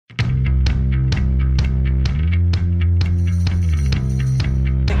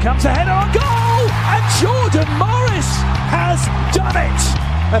to head on goal, and Jordan Morris has done it.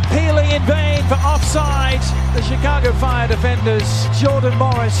 Appealing in vain for offside, the Chicago Fire defenders. Jordan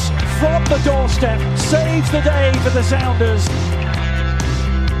Morris from the doorstep saves the day for the Sounders.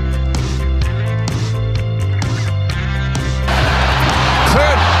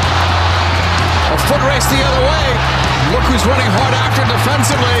 Cleared. A foot race the other way. Look who's running hard after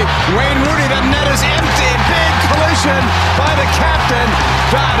defensively. Wayne Rooney, the net is empty. Big collision by the captain.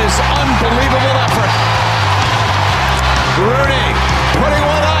 That is unbelievable effort. Rooney putting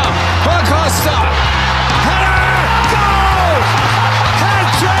one up. Acosta. Header. Goal.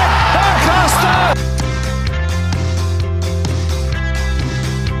 Hat-trick. Acosta.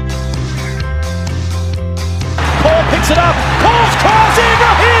 Paul picks it up. Paul's cross.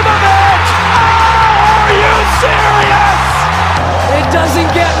 Ibrahimovic. Oh, are you serious? It doesn't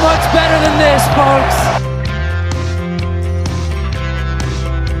get much better than this, folks.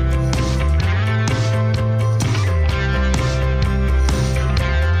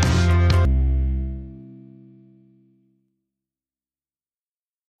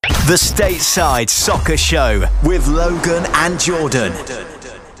 The Stateside Soccer Show with Logan and Jordan.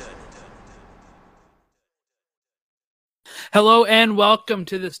 Hello and welcome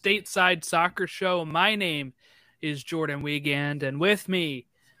to the Stateside Soccer Show. My name is Jordan Wiegand, and with me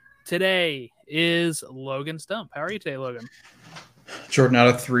today is Logan Stump. How are you today, Logan? Jordan, out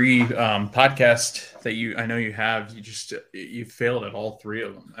of three podcasts that I know you have, you failed at all three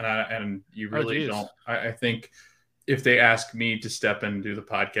of them, and you really don't. I think if they ask me to step in and do the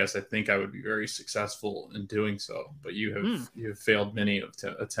podcast, I think I would be very successful in doing so. But you have failed many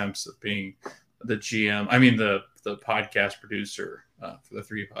attempts of being the GM. I mean the podcast producer for the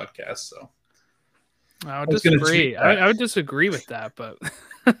three podcasts. So I would disagree. I would disagree with that, but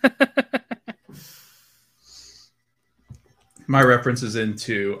my reference is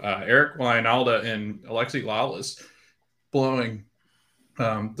into Eric Wynalda and Alexi Lawless throwing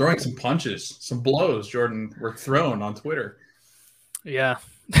some punches, some blows, Jordan, were thrown on Twitter. Yeah.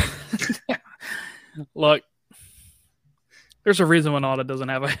 Look, there's a reason Wynalda doesn't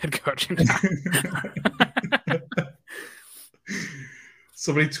have a head coaching job.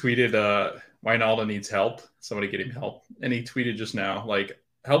 Somebody tweeted, Wynalda needs help. Somebody get him help. And he tweeted just now, like,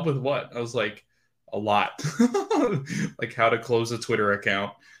 help with what? I was like, a lot. Like how to close a Twitter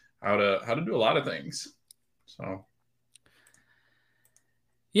account, how to do a lot of things. So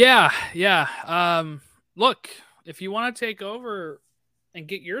Yeah. Look, if you want to take over and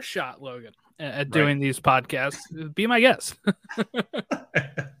get your shot, Logan, at doing these podcasts, be my guest.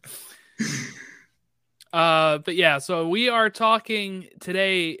 But yeah, so we are talking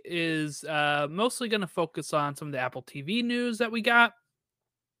today is mostly going to focus on some of the Apple TV news that we got.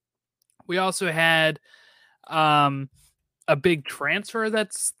 We also had a big transfer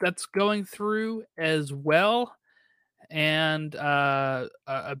that's going through as well. And a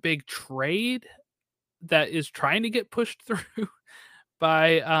big trade that is trying to get pushed through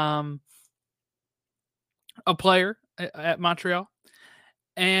by a player at Montreal.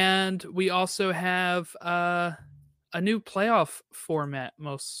 And we also have a new playoff format,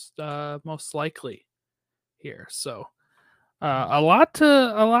 most likely here. So a lot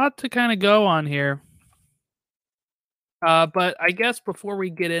to kind of go on here. But I guess before we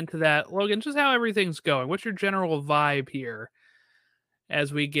get into that, Logan, just how everything's going. What's your general vibe here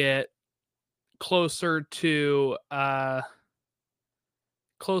as we get closer to the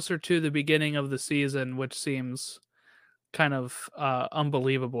beginning of the season, which seems kind of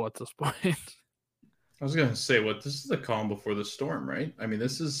unbelievable at this point? I was going to say, this is the calm before the storm, right? I mean,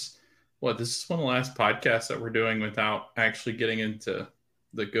 this is one of the last podcasts that we're doing without actually getting into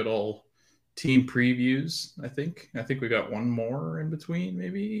the good old team previews. I think we got one more in between,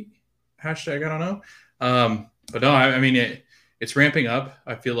 maybe hashtag, I don't know. But no, I mean, it's ramping up.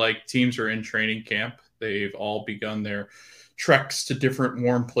 I feel like teams are in training camp. They've all begun their treks to different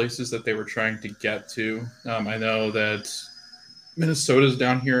warm places that they were trying to get to. I know that Minnesota's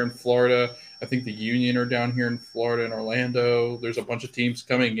down here in Florida. I think the Union are down here in Florida and Orlando. There's a bunch of teams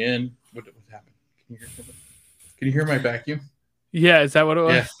coming in. What happened? Can you hear my vacuum? Yeah, is that what it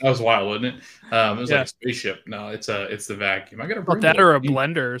was? Yeah, that was wild, wasn't it? It was like a spaceship. No, it's the vacuum. I got to bring that or a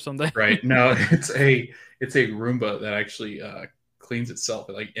blender or something. Right? No, it's a Roomba that actually cleans itself.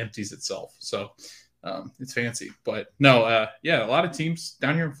 It like empties itself. So it's fancy. But no, a lot of teams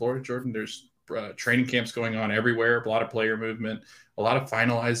down here in Florida, Jordan. There's training camps going on everywhere. A lot of player movement. A lot of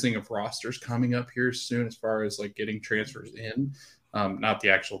finalizing of rosters coming up here soon, as far as like getting transfers in. Not the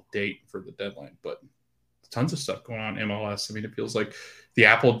actual date for the deadline, but tons of stuff going on in MLS. I mean, it feels like the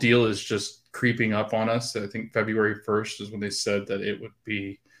Apple deal is just creeping up on us. I think February 1st is when they said that it would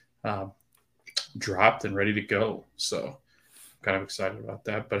be dropped and ready to go. So I'm kind of excited about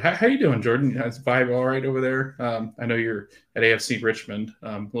that. But how you doing, Jordan? Is vibe all right over there? I know you're at AFC Richmond,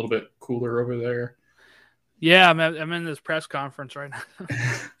 a little bit cooler over there. Yeah, I'm in this press conference right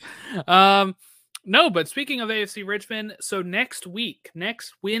now. No, but speaking of AFC Richmond, so next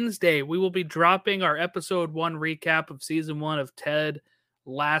Wednesday, we will be dropping our episode 1 recap of season 1 of Ted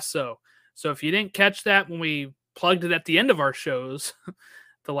Lasso. So if you didn't catch that when we plugged it at the end of our shows,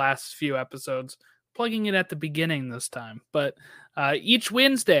 the last few episodes, plugging it at the beginning this time. But each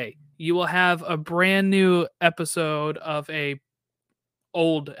Wednesday, you will have a brand new episode of a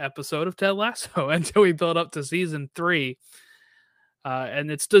old episode of Ted Lasso until we build up to season 3. And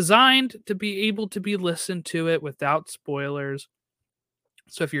it's designed to be able to be listened to it without spoilers.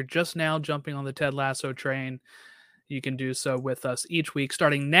 So if you're just now jumping on the Ted Lasso train, you can do so with us each week,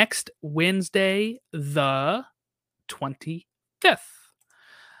 starting next Wednesday, the 25th.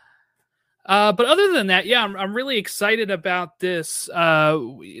 But other than that, yeah, I'm really excited about this.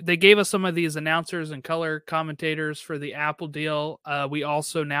 They gave us some of these announcers and color commentators for the Apple deal. We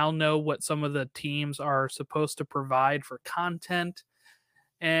also now know what some of the teams are supposed to provide for content.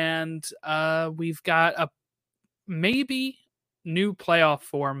 And we've got a maybe new playoff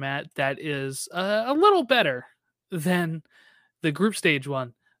format that is a little better than the group stage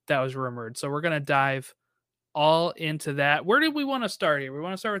one that was rumored. So we're going to dive all into that. Where did we want to start here? We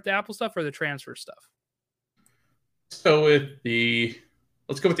want to start with the Apple stuff or the transfer stuff? Let's go with the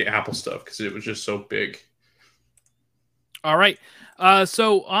Apple stuff because it was just so big. All right.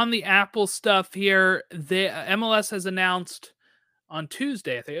 So on the Apple stuff here, the MLS has announced on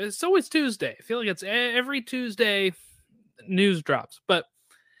Tuesday. I think it's always Tuesday. I feel like it's every Tuesday news drops. But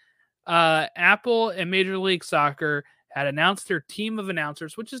Apple and Major League Soccer had announced their team of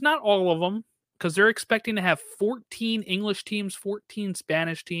announcers, which is not all of them, because they're expecting to have 14 English teams, 14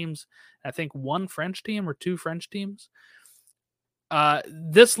 Spanish teams, I think 1 French team or 2 French teams.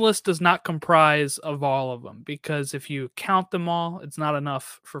 This list does not comprise of all of them, because if you count them all, it's not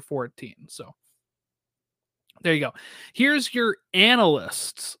enough for 14. So there you go. Here's your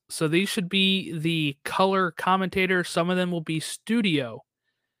analysts. So these should be the color commentators. Some of them will be studio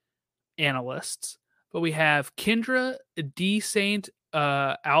analysts. But we have Kendra D. St.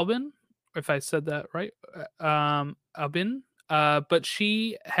 Albin, if I said that right. Albin. But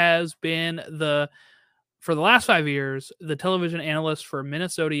she has been for the last 5 years, the television analyst for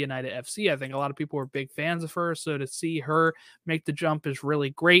Minnesota United FC. I think a lot of people were big fans of her. So to see her make the jump is really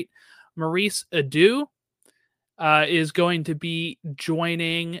great. Maurice Adu is going to be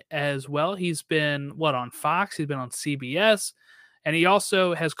joining as well. He's been on Fox. He's been on CBS, and he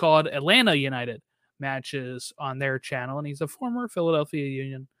also has called Atlanta United matches on their channel. And he's a former Philadelphia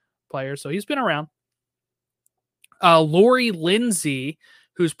Union player, so he's been around. Lori Lindsay,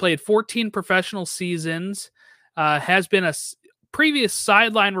 who's played 14 professional seasons, has been a previous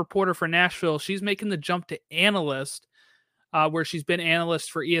sideline reporter for Nashville. She's making the jump to analyst, where she's been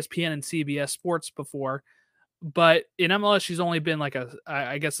analyst for ESPN and CBS Sports before. But in MLS, she's only been like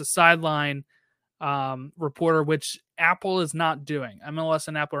a sideline reporter, which Apple is not doing. MLS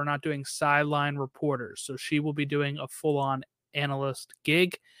and Apple are not doing sideline reporters. So she will be doing a full-on analyst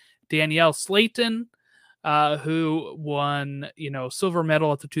gig. Danielle Slayton, who won, silver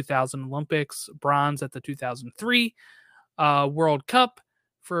medal at the 2000 Olympics, bronze at the 2003 World Cup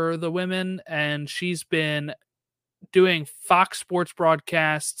for the women. And she's been doing Fox Sports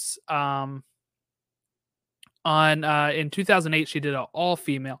broadcasts, in 2008, she did an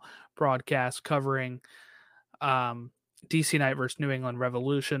all-female broadcast covering DC United versus New England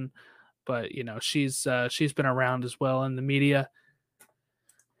Revolution. But she's been around as well in the media.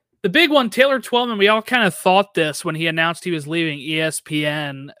 The big one, Taylor Twellman, we all kind of thought this when he announced he was leaving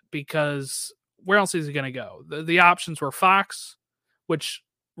ESPN, because where else is he going to go? The options were Fox, which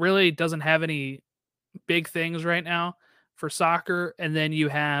really doesn't have any big things right now for soccer, and then you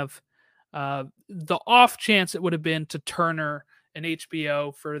have the off chance it would have been to Turner and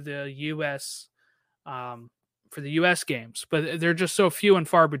HBO for the U.S. games, but they're just so few and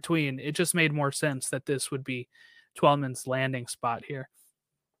far between. It just made more sense that this would be Twellman's landing spot here.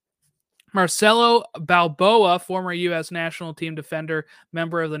 Marcelo Balboa, former U.S. national team defender,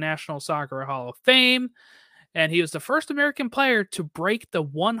 member of the National Soccer Hall of Fame, and he was the first American player to break the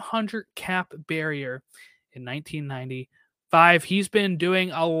 100 cap barrier in 1995. He's been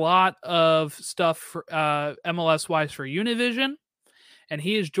doing a lot of stuff for, MLS-wise for Univision, and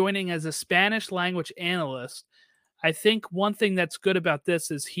he is joining as a Spanish language analyst. I think one thing that's good about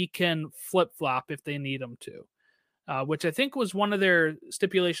this is he can flip-flop if they need him to. Which I think was one of their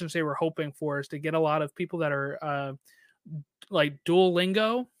stipulations they were hoping for, is to get a lot of people that are like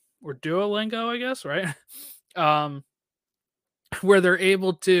Duolingo or Duolingo, I guess, right? Where they're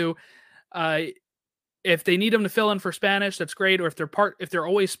able to, if they need them to fill in for Spanish, that's great. Or if they're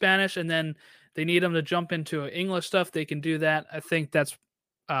always Spanish and then they need them to jump into English stuff, they can do that. I think that's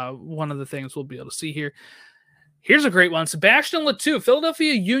one of the things we'll be able to see here. Here's a great one. Sebastian Latou,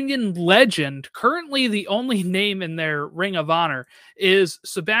 Philadelphia Union legend, currently the only name in their Ring of Honor is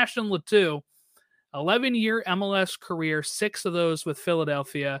Sebastian Latou. 11-year MLS career, 6 of those with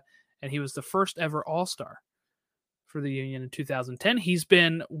Philadelphia, and he was the first ever All-Star for the Union in 2010. He's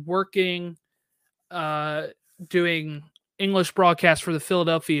been working, doing English broadcasts for the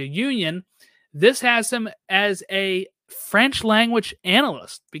Philadelphia Union. This has him as a French language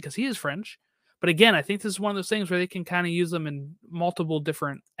analyst because he is French. But again, I think this is one of those things where they can kind of use them in multiple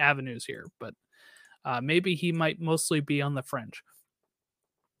different avenues here. But maybe he might mostly be on the French.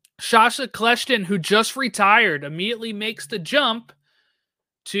 Sasha Kleshtin, who just retired, immediately makes the jump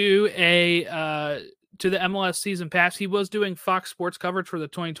to the MLS season pass. He was doing Fox Sports coverage for the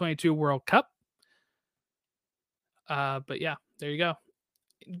 2022 World Cup. But yeah, there you go.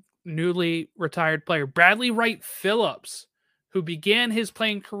 Newly retired player. Bradley Wright Phillips, who began his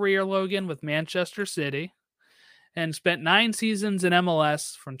playing career, Logan, with Manchester City and spent 9 seasons in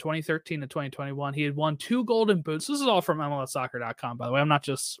MLS from 2013 to 2021. He had won 2 Golden Boots. This is all from MLSsoccer.com, by the way. I'm not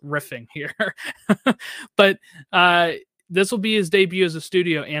just riffing here. But this will be his debut as a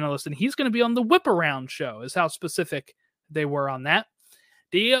studio analyst, and he's going to be on the Whip Around show, is how specific they were on that.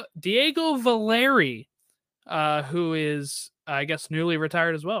 Diego Valeri, who is, I guess, newly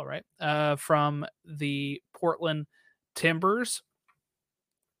retired as well, right? From the Portland Timbers.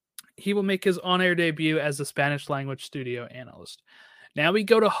 He will make his on-air debut as a Spanish language studio analyst. Now we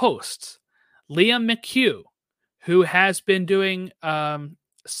go to hosts. Liam McHugh, who has been doing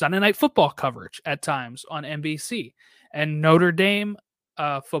Sunday Night Football coverage at times on NBC and Notre Dame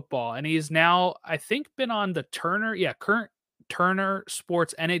football. And he's now, I think, been on the current Turner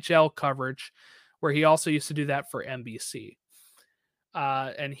Sports NHL coverage, where he also used to do that for NBC.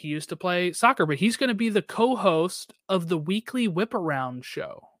 And he used to play soccer, but he's going to be the co-host of the weekly Whip Around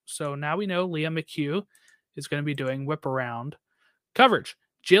show. So now we know Liam McHugh is going to be doing Whip Around coverage.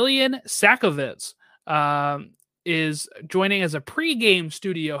 Jillian Sakovitz is joining as a pregame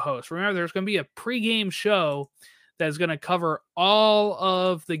studio host. Remember, there's going to be a pregame show that is going to cover all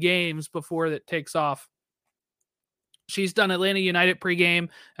of the games before it takes off. She's done Atlanta United pregame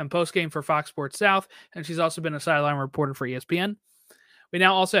and postgame for Fox Sports South, and she's also been a sideline reporter for ESPN. We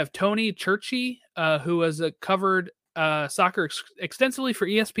now also have Tony Churchy, who has covered soccer extensively for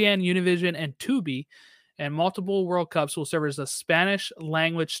ESPN, Univision, and Tubi, and multiple World Cups. Will serve as a Spanish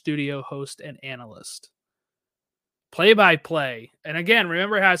language studio host and analyst. Play-by-play. And again,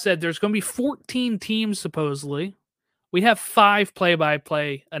 remember how I said there's going to be 14 teams, supposedly. We have 5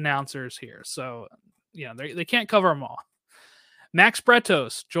 play-by-play announcers here. So, they can't cover them all. Max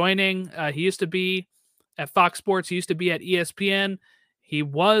Bretos joining. He used to be at Fox Sports. He used to be at ESPN. He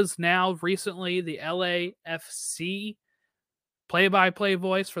was now recently the LAFC play-by-play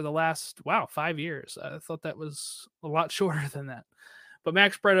voice for the last, 5 years. I thought that was a lot shorter than that. But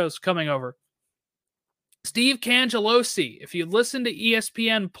Max Bretos coming over. Steve Cangelosi, if you listen to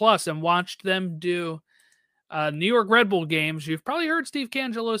ESPN Plus and watched them do New York Red Bull games, you've probably heard Steve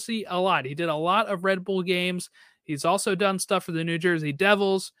Cangelosi a lot. He did a lot of Red Bull games. He's also done stuff for the New Jersey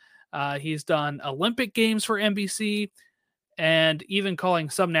Devils. He's done Olympic games for NBC, and even calling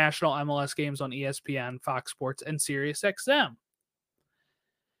some national MLS games on ESPN, Fox Sports, and SiriusXM.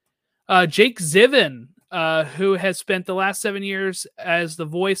 Jake Ziven, who has spent the last 7 years as the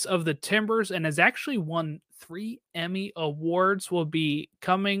voice of the Timbers and has actually won 3 Emmy Awards, will be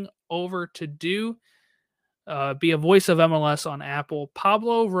coming over to be a voice of MLS on Apple.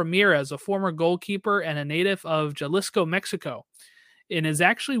 Pablo Ramirez, a former goalkeeper and a native of Jalisco, Mexico, and is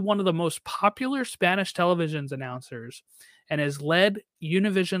actually one of the most popular Spanish television announcers and has led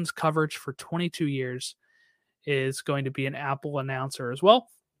Univision's coverage for 22 years, is going to be an Apple announcer as well.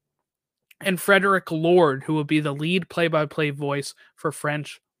 And Frederick Lord, who will be the lead play-by-play voice for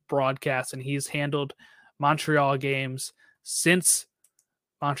French broadcasts, and he's handled Montreal games since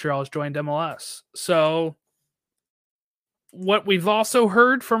Montreal has joined MLS. So what we've also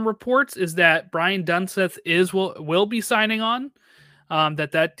heard from reports is that Brian Dunseth will be signing on.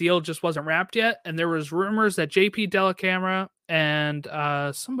 That deal just wasn't wrapped yet, and there was rumors that JP Delacamera and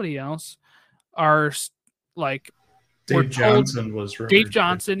somebody else are like Dave Johnson was rumored. Dave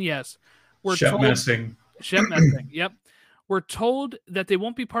Johnson, yes. Shep Messing. Yep. We're told that they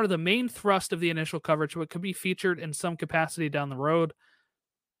won't be part of the main thrust of the initial coverage, but could be featured in some capacity down the road.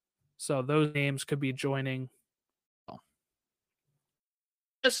 So those names could be joining.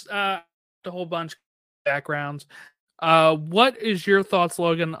 just a whole bunch of backgrounds. What is your thoughts,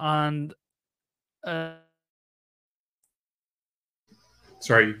 Logan, on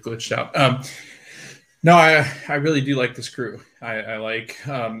Sorry, you glitched out. No, I really do like this crew. I like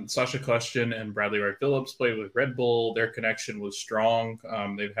Sasha Question and Bradley Wright Phillips played with Red Bull. Their connection was strong.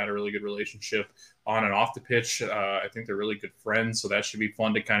 They've had a really good relationship on and off the pitch. I think they're really good friends, so that should be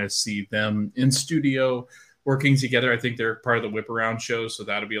fun to kind of see them in studio working together. I think they're part of the Whip Around show, so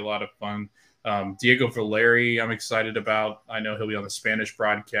that'll be a lot of fun. Diego Valeri, I'm excited about. I know he'll be on the Spanish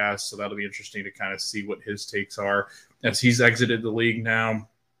broadcast, so that'll be interesting to kind of see what his takes are as he's exited the league now.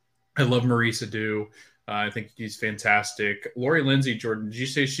 I love Marisa Adu. I think he's fantastic. Lori Lindsay, Jordan, did you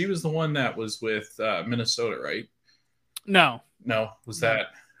say she was the one that was with Minnesota, right? No. Was that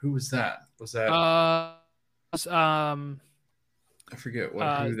who was that? Was that I forget who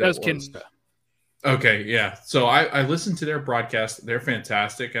that was. Kendra. Okay, yeah. So I listened to their broadcast. They're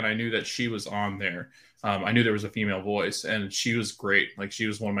fantastic, and I knew that she was on there. I knew there was a female voice, and she was great. Like, she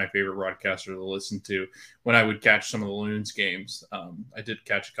was one of my favorite broadcasters to listen to when I would catch some of the Loons games. I did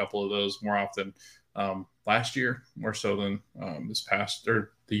catch a couple of those more often last year, more so than this past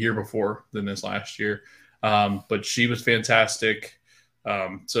or the year before than this last year. But she was fantastic.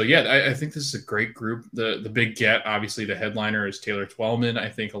 So yeah, I think this is a great group. The big get, obviously, the headliner is Taylor Twellman. I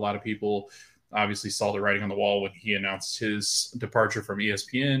think a lot of people obviously saw the writing on the wall when he announced his departure from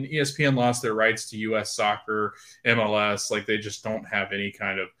ESPN. ESPN lost their rights to U.S. soccer, MLS. Like, they just don't have any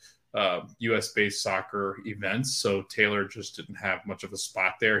kind of U.S.-based soccer events. So Taylor just didn't have much of a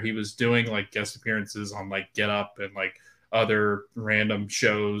spot there. He was doing like guest appearances on like Get Up and like other random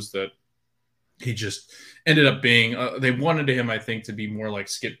shows that he just ended up being. They wanted him, I think, to be more like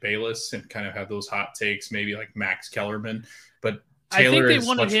Skip Bayless and kind of have those hot takes, maybe like Max Kellerman. But Taylor, I think they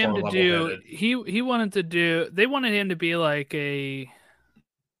wanted him to do. He wanted to do. They wanted him to be like a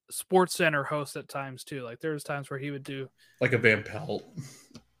Sports Center host at times too. Like, there was times where he would do like a Van Pelt.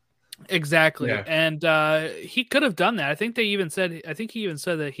 Exactly. Yeah. And he could have done that. I think he even said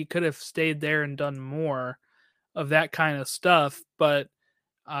that he could have stayed there and done more of that kind of stuff, but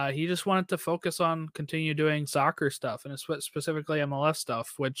he just wanted to focus on continue doing soccer stuff, and specifically MLS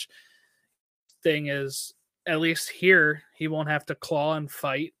stuff, which thing is, at least here, he won't have to claw and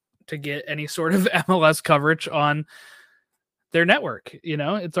fight to get any sort of MLS coverage on their network. You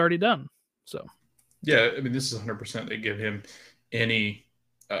know, it's already done. So yeah, I mean, this is 100%. They give him any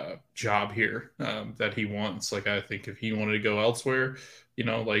job here that he wants. Like, I think if he wanted to go elsewhere, you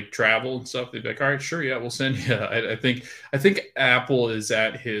know, like travel and stuff, they'd be like, all right, sure, yeah, we'll send you. I think Apple is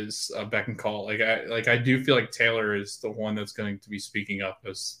at his beck and call. I do feel like Taylor is the one that's going to be speaking up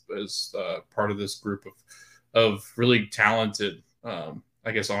as part of this group of really talented,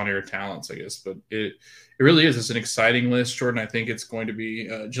 I guess, on-air talents, I guess. But it really is. It's an exciting list, Jordan. I think it's going to be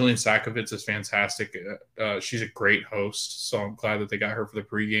Jillian Sakovitz is fantastic. She's a great host, so I'm glad that they got her for the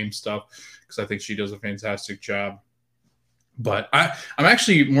pregame stuff because I think she does a fantastic job. But I'm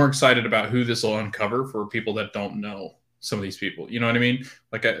actually more excited about who this will uncover for people that don't know some of these people. You know what I mean?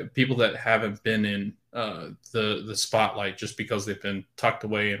 Like people that haven't been in the spotlight just because they've been tucked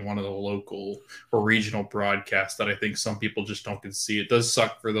away in one of the local or regional broadcasts that I think some people just don't get to see. It does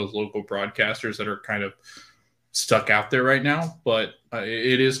suck for those local broadcasters that are kind of stuck out there right now, but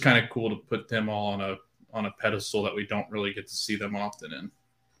it is kind of cool to put them all on a pedestal that we don't really get to see them often in.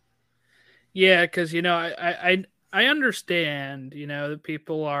 Yeah, because, you know, I understand, you know, that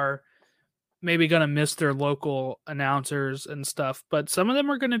people are maybe going to miss their local announcers and stuff, but some of them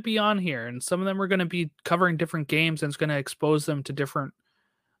are going to be on here and some of them are going to be covering different games, and it's going to expose them to different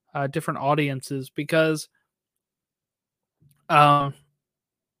audiences because, you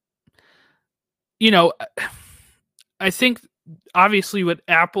know, I think obviously what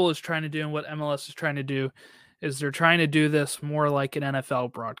Apple is trying to do and what MLS is trying to do is they're trying to do this more like an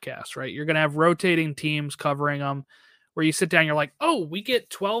NFL broadcast, right? You're going to have rotating teams covering them where you sit down, you're like, oh, we get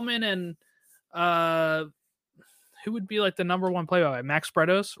Twellman and who would be like the number one play-by-play? Max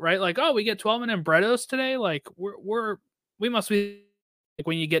Bretos, right? Like, oh, we get Twellman and Bretos today. Like, we must be like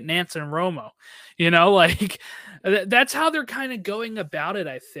when you get Nance and Romo, you know, like that's how they're kind of going about it,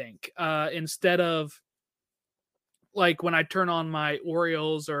 I think. Instead of like when I turn on my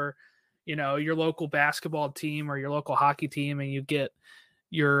Orioles or, you know, your local basketball team or your local hockey team, and you get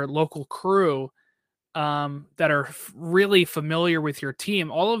your local crew that are really familiar with your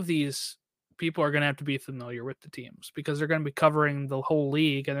team. All of these people are going to have to be familiar with the teams because they're going to be covering the whole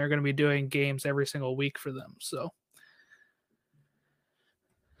league and they're going to be doing games every single week for them. So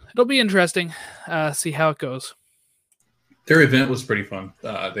it'll be interesting. See how it goes. Their event was pretty fun.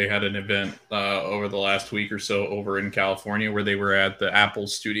 They had an event over the last week or so over in California where they were at the Apple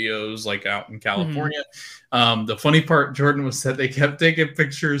Studios, like out in California. The funny part, Jordan, was that they kept taking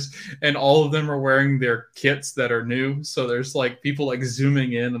pictures and all of them are wearing their kits that are new. So there's like people like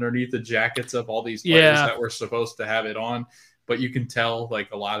zooming in underneath the jackets of all these players that were supposed to have it on. But you can tell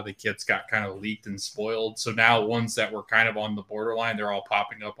like a lot of the kits got kind of leaked and spoiled. So now ones that were kind of on the borderline, they're all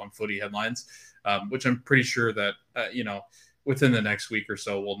popping up on footy headlines, which I'm pretty sure that, within the next week or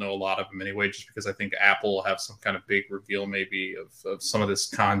so, we'll know a lot of them anyway, just because I think Apple will have some kind of big reveal maybe of some of this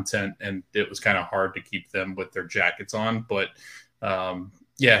content. And it was kind of hard to keep them with their jackets on. But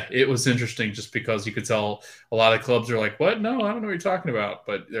it was interesting just because you could tell a lot of clubs are like, what? No, I don't know what you're talking about.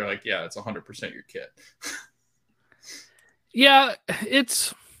 But they're like, yeah, it's 100% your kit. Yeah,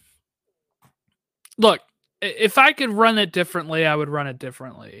 look, if I could run it differently, I would run it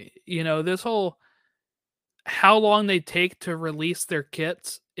differently. This whole how long they take to release their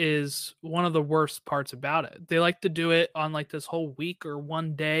kits is one of the worst parts about it. They like to do it on like this whole week or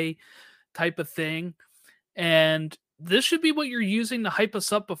one day type of thing. And this should be what you're using to hype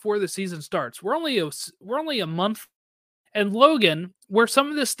us up before the season starts. We're only a month. And Logan, where some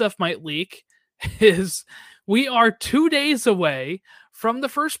of this stuff might leak is we are 2 days away from the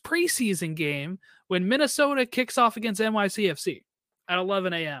first preseason game when Minnesota kicks off against NYCFC at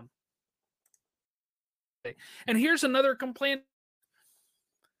 11 a.m. And here's another complaint.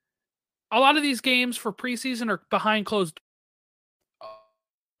 A lot of these games for preseason are behind closed doors.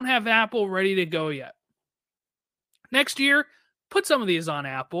 Don't have Apple ready to go yet. Next year, put some of these on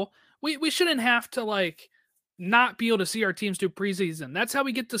Apple. We shouldn't have to not be able to see our teams do preseason. That's how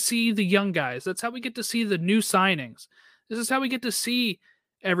we get to see the young guys. That's how we get to see the new signings. This is how we get to see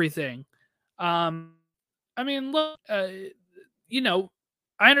everything. Look,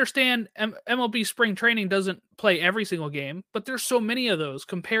 I understand MLB spring training doesn't play every single game, but there's so many of those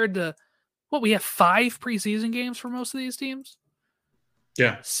compared to we have 5 preseason games for most of these teams.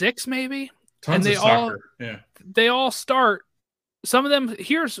 Yeah. 6 maybe. Tons of soccer. They all start. Some of them,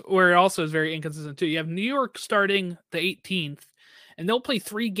 here's where it also is very inconsistent too. You have New York starting the 18th, and they'll play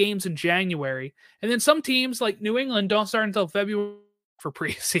 3 games in January. And then some teams like New England don't start until February for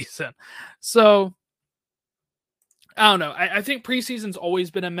preseason. So I don't know. I think preseason's always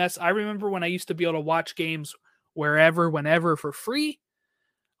been a mess. I remember when I used to be able to watch games wherever, whenever for free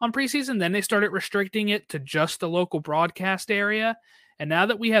on preseason. Then they started restricting it to just the local broadcast area. And now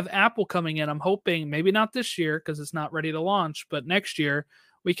that we have Apple coming in, I'm hoping maybe not this year because it's not ready to launch, but next year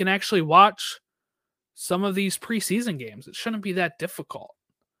we can actually watch some of these preseason games. It shouldn't be that difficult.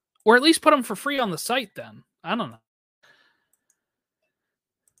 Or at least put them for free on the site then. I don't know.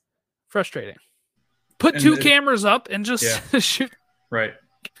 Frustrating. Put 2 cameras up and just shoot. Right.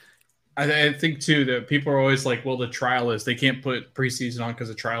 I think, too, that people are always like, well, the trial is they can't put preseason on because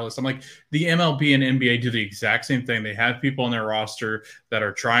of trial is. I'm like, the MLB and NBA do the exact same thing. They have people on their roster that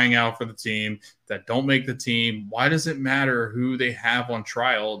are trying out for the team that don't make the team. Why does it matter who they have on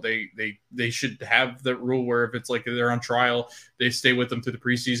trial? They should have the rule where if it's like they're on trial, they stay with them through the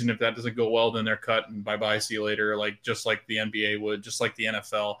preseason. If that doesn't go well, then they're cut and bye-bye, see you later, just like the NBA would, just like the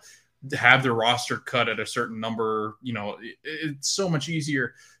NFL. Have the roster cut at a certain number. It's so much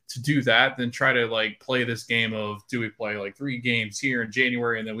easier to do that than try to play this game of, do we play 3 games here in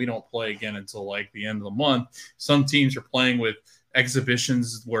January and then we don't play again until the end of the month. Some teams are playing with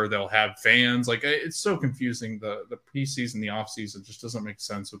exhibitions where they'll have fans. It's so confusing. The preseason, the off season just doesn't make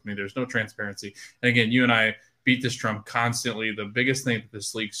sense with me. There's no transparency. And again, you and I beat this drum constantly. The biggest thing that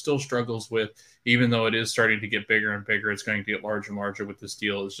this league still struggles with, even though it is starting to get bigger and bigger, it's going to get larger and larger with this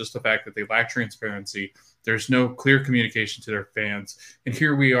deal, is just the fact that they lack transparency. There's no clear communication to their fans. And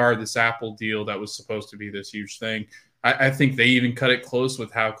here we are, this Apple deal that was supposed to be this huge thing. I think they even cut it close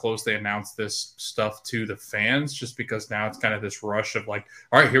with how close they announced this stuff to the fans, just because now it's kind of this rush of all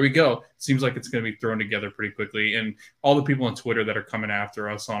right, here we go. It seems like it's going to be thrown together pretty quickly. And all the people on Twitter that are coming after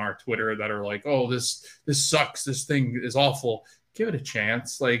us on our Twitter that are like, oh, this sucks. This thing is awful. Give it a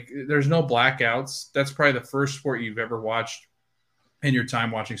chance. There's no blackouts. That's probably the first sport you've ever watched in your time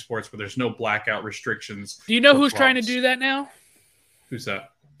watching sports where there's no blackout restrictions. Do you know who's trying to do that now? Who's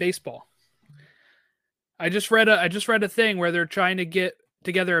that? Baseball. I just read a thing where they're trying to get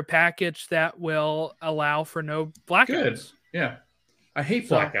together a package that will allow for no blackouts. Good. Yeah. I hate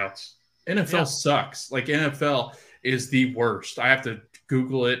blackouts. NFL sucks. NFL is the worst. I have to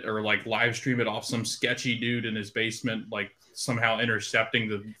Google it or live stream it off some sketchy dude in his basement, somehow intercepting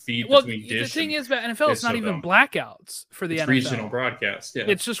the feed between Dish. The thing is about NFL, it's not even blackouts for the NFL. Regional broadcast. Yeah.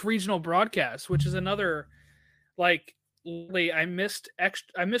 It's just regional broadcast, which is another literally I missed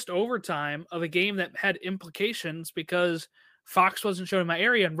overtime of a game that had implications because Fox wasn't shown in my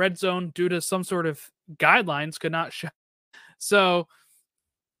area, and Red Zone, due to some sort of guidelines, could not show. So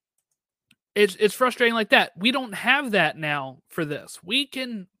it's frustrating like that. We don't have that now for this. We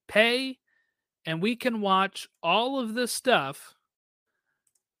can pay and we can watch all of this stuff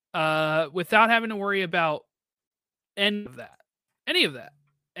without having to worry about any of that.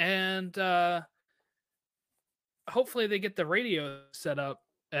 And hopefully they get the radio set up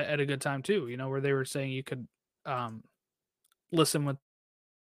at a good time too, where they were saying you could listen with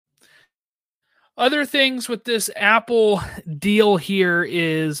other things with this Apple deal here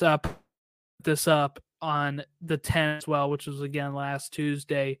is this up on the 10th as well, which was again last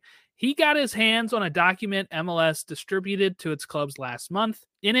Tuesday. He got his hands on a document MLS distributed to its clubs last month.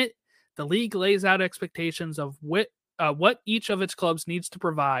 In it, the league lays out expectations of what each of its clubs needs to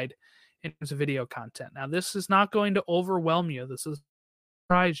provide in terms of video content. Now, this is not going to overwhelm you. This is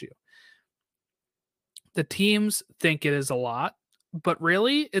surprise you. The teams think it is a lot, but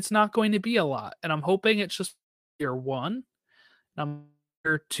really, it's not going to be a lot. And I'm hoping it's just year one.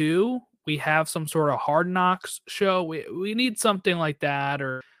 Year two, we have some sort of Hard Knocks show. We need something like that,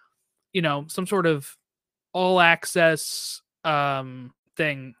 or some sort of all access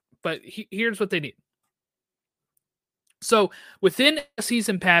thing. But here's what they need. So within a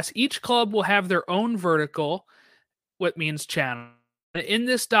season pass, each club will have their own vertical, what means channel. In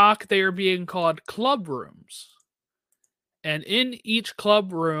this doc, they are being called club rooms. And in each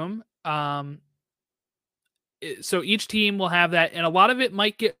club room, so each team will have that. And a lot of it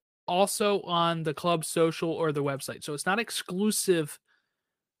might get also on the club social or the website. So it's not exclusive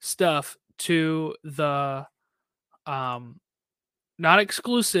stuff to the MLS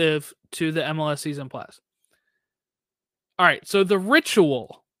Season Pass. All right, so the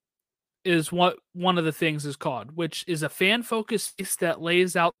ritual is what one of the things is called, which is a fan-focused piece that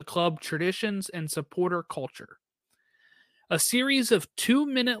lays out the club traditions and supporter culture. A series of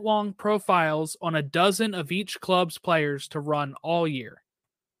 2-minute-long profiles on a dozen of each club's players to run all year.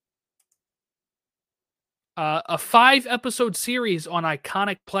 A 5-episode series on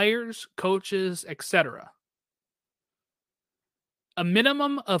iconic players, coaches, etc. A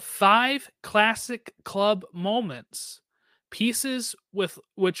minimum of 5 classic club moments, pieces with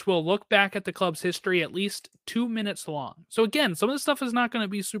which will look back at the club's history at least 2 minutes long. So again, some of this stuff is not going to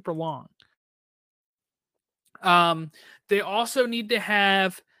be super long. They also need to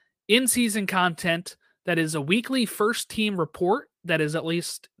have in-season content that is a weekly first team report that is at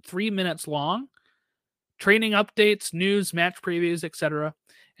least 3 minutes long, training updates, news, match previews, etc.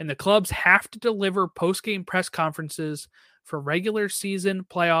 And the clubs have to deliver post-game press conferences for regular season,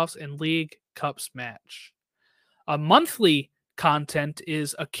 playoffs, and League Cups match. A monthly content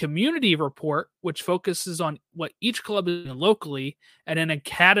is a community report, which focuses on what each club is doing locally, and an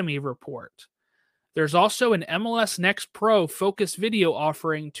academy report. There's also an MLS Next Pro focus video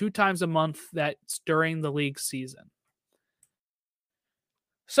offering 2 times a month that's during the league season.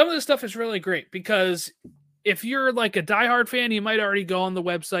 Some of this stuff is really great because if you're like a diehard fan, you might already go on the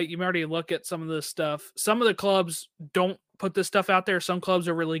website. You might already look at some of this stuff. Some of the clubs don't put this stuff out there. Some clubs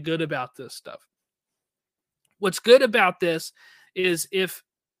are really good about this stuff. What's good about this is if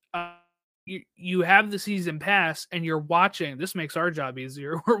you have the season pass and you're watching, this makes our job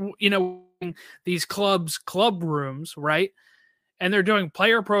easier. These club rooms, right? And they're doing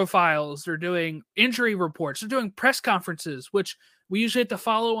player profiles, they're doing injury reports, they're doing press conferences, which we usually have to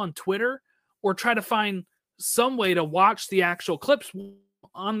follow on Twitter or try to find some way to watch the actual clips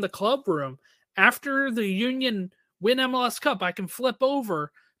on the club room. After the Union win MLS Cup, I can flip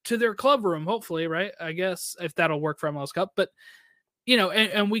over to their club room, hopefully, right? I guess if that'll work for MLS Cup, but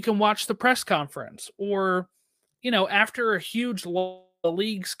and we can watch the press conference, or after a huge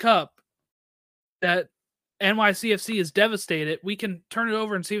League's Cup that NYCFC is devastated, we can turn it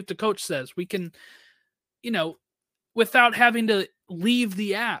over and see what the coach says. We can, without having to leave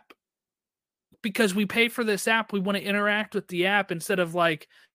the app, because we pay for this app, we want to interact with the app instead of like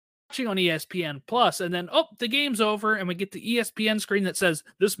watching on ESPN Plus and then, the game's over and we get the ESPN screen that says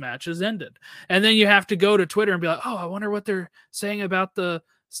this match has ended. And then you have to go to Twitter and be like, I wonder what they're saying about the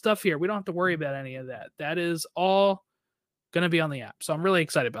stuff here. We don't have to worry about any of that. That is all going to be on the app. So I'm really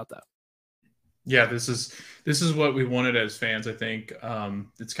excited about that. Yeah, this is what we wanted as fans, I think.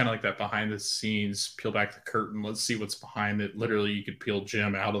 It's kind of like that behind the scenes, peel back the curtain, let's see what's behind it. Literally, you could peel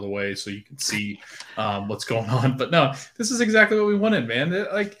Jim out of the way so you can see what's going on. But no, this is exactly what we wanted, man.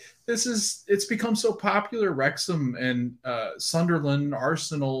 it's become so popular. Wrexham and Sunderland,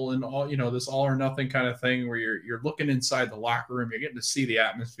 Arsenal, and all, this all or nothing kind of thing where you're looking inside the locker room, you're getting to see the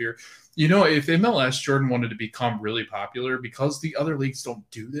atmosphere. If MLS, Jordan, wanted to become really popular, because the other leagues don't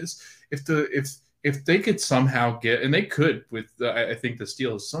do this, if they could somehow get, and they could with I think the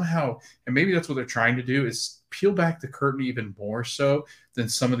Steelers somehow, and maybe that's what they're trying to do, is peel back the curtain even more so than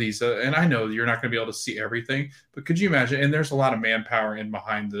some of these. And I know you're not going to be able to see everything, but could you imagine? And there's a lot of manpower in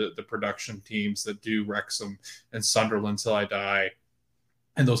behind the production teams that do Wrexham and Sunderland Till I Die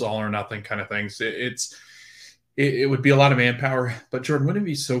and those all or nothing kind of things. It would be a lot of manpower, but Jordan, wouldn't it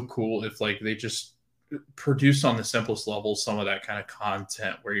be so cool if they just produce on the simplest level some of that kind of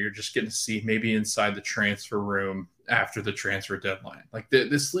content where you're just getting to see maybe inside the transfer room after the transfer deadline?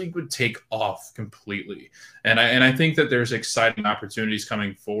 This league would take off completely. And I think that there's exciting opportunities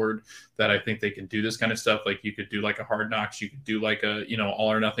coming forward that I think they can do this kind of stuff. You could do a Hard Knocks, you could do a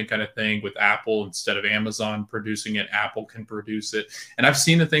all or nothing kind of thing with Apple. Instead of Amazon producing it, Apple can produce it. And I've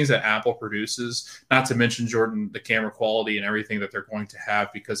seen the things that Apple produces, not to mention, Jordan, the camera quality and everything that they're going to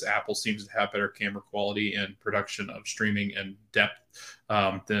have, because Apple seems to have better camera quality and production of streaming and depth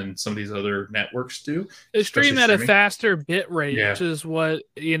than some of these other networks do. They stream at a faster bit rate, which is what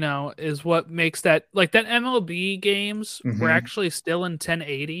is what makes that that MLB games were actually still in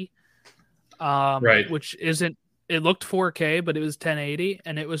 1080, right? Which isn't. It looked 4K, but it was 1080,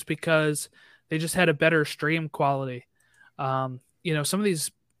 and it was because they just had a better stream quality. Some of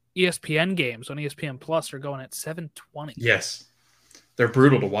these ESPN games on ESPN Plus are going at 720. Yes. They're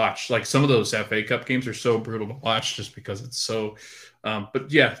brutal to watch. Some of those FA Cup games are so brutal to watch just because it's so. But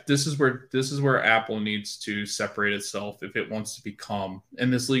yeah, this is where Apple needs to separate itself if it wants to become,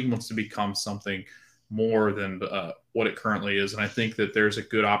 and this league wants to become, something more than what it currently is. And I think that there's a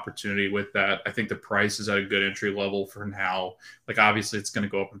good opportunity with that. I think the price is at a good entry level for now. Obviously, it's going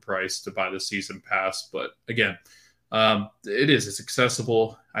to go up in price to buy the season pass, but again, it's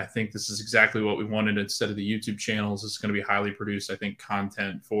accessible. I think this is exactly what we wanted. Instead of the YouTube channels, it's going to be highly produced, I think,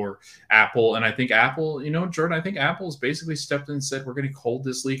 content for Apple. And I think Apple, Jordan, I think Apple's basically stepped in and said, we're going to hold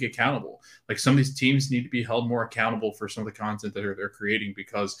this league accountable. Some of these teams need to be held more accountable for some of the content that they're creating,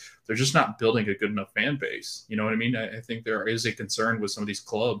 because they're just not building a good enough fan base. You know what I mean? I think there is a concern with some of these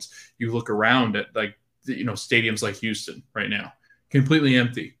clubs. You look around at stadiums like Houston right now, completely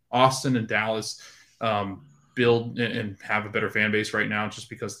empty. Austin and Dallas, build and have a better fan base right now just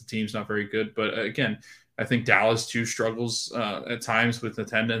because the team's not very good. But again, I think Dallas too struggles at times with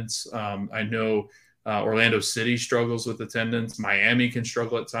attendance. I know Orlando City struggles with attendance. Miami can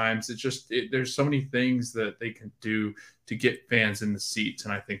struggle at times. There's so many things that they can do to get fans in the seats.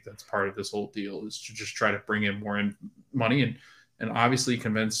 And I think that's part of this whole deal, is to just try to bring in more money and obviously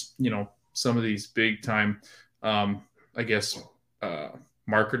convince, some of these big time,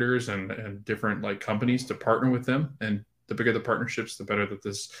 marketers and different companies to partner with them. And the bigger the partnerships, the better that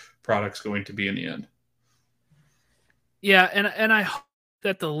this product's going to be in the end. Yeah. And I hope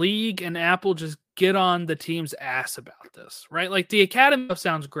that the league and Apple just get on the team's ass about this, right? The academy stuff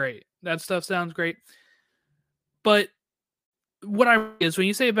sounds great. That stuff sounds great. But what is when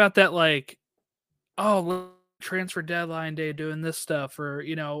you say about that, transfer deadline day doing this stuff, or,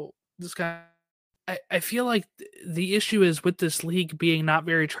 this kind of, I feel like the issue is with this league being not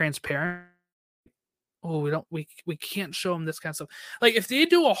very transparent. We can't show them this kind of stuff. If they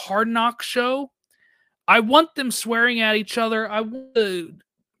do a Hard Knock show, I want them swearing at each other. I want the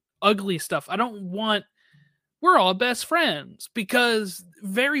ugly stuff. I don't want, we're all best friends, because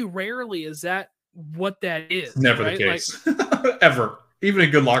very rarely is that what that is. Never the case. Ever. Even in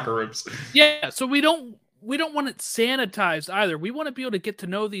good locker rooms. Yeah. So we don't want it sanitized either. We want to be able to get to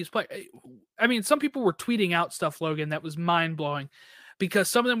know these players. I mean, some people were tweeting out stuff, Logan, that was mind-blowing, because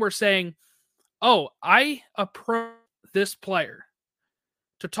some of them were saying, I approached this player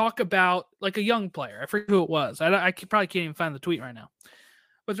to talk about, a young player. I forget who it was. I probably can't even find the tweet right now.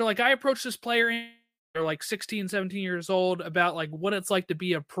 But they're I approached this player, they're 16, 17 years old, about what it's like to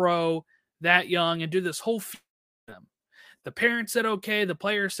be a pro that young and do this whole for them. The parents said okay. The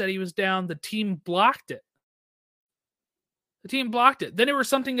player said he was down. The team blocked it. Then there was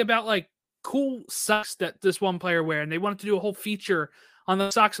something about cool socks that this one player wear, and they wanted to do a whole feature on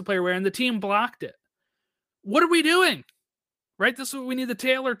the socks the player wear, and the team blocked it. What are we doing? Right? This is what we need, the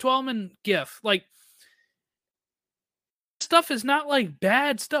Taylor Twellman gif. Stuff is not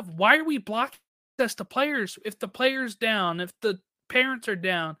bad stuff. Why are we blocking access to players if the player's down, if the parents are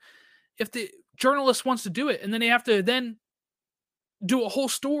down, if the journalist wants to do it, and then they have to then do a whole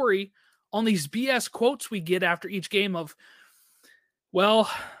story on these BS quotes we get after each game of,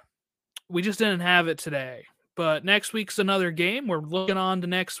 we just didn't have it today. But next week's another game. We're looking on to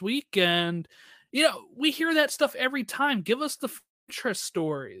next week. And, we hear that stuff every time. Give us the interest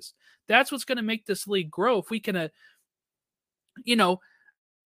stories. That's what's going to make this league grow. If we can,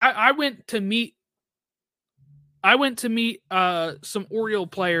 I went to meet some Oriole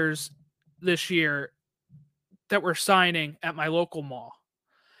players this year that were signing at my local mall.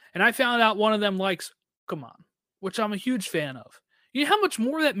 And I found out one of them likes Pokemon, which I'm a huge fan of. You know how much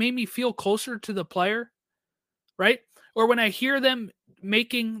more that made me feel closer to the player, right? Or when I hear them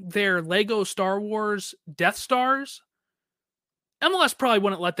making their Lego Star Wars Death Stars, MLS probably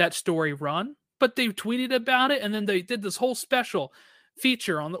wouldn't let that story run, but they tweeted about it, and then they did this whole special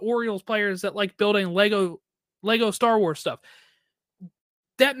feature on the Orioles players that like building Lego Star Wars stuff.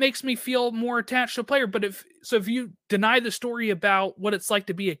 That makes me feel more attached to a player. But if you deny the story about what it's like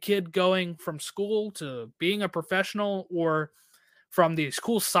to be a kid going from school to being a professional, or from these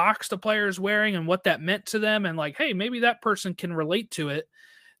cool socks the players wearing and what that meant to them, and like, hey, maybe that person can relate to it,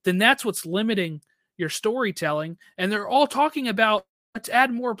 then that's what's limiting your storytelling. And they're all talking about, let's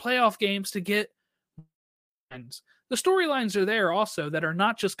add more playoff games to get lines. The storylines are there also that are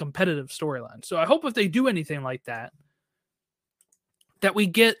not just competitive storylines. So I hope if they do anything like that, that we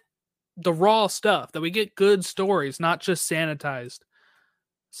get the raw stuff, that we get good stories, not just sanitized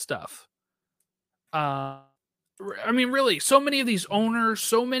stuff. Really, so many of these owners,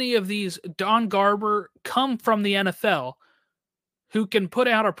 so many of these Don Garber come from the NFL, who can put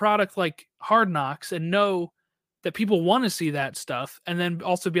out a product like Hard Knocks and know that people want to see that stuff, and then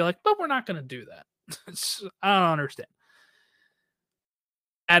also be like, but we're not going to do that. I don't understand.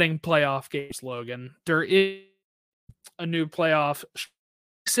 Adding playoff games, Logan. There is a new playoff.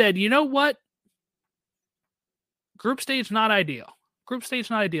 Said, you know what? Group stage not ideal.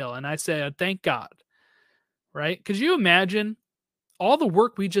 And I said, thank God. Right? Could you imagine all the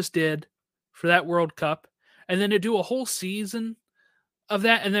work we just did for that World Cup, and then to do a whole season of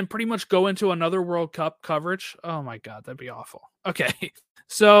that, and then pretty much go into another World Cup coverage? Oh my God, that'd be awful. Okay.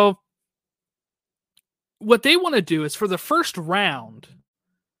 So what they want to do is, for the first round,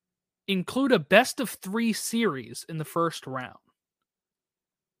 include a best of 3 series in the first round.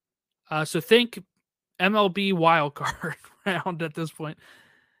 So think MLB wildcard round at this point.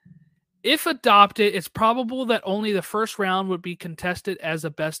 If adopted, it's probable that only the first round would be contested as a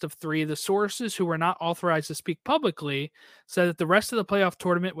best of 3. The sources, who were not authorized to speak publicly, said that the rest of the playoff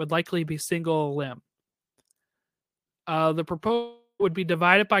tournament would likely be single limb. The proposal would be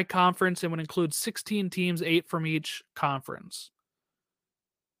divided by conference and would include 16 teams, 8 from each conference.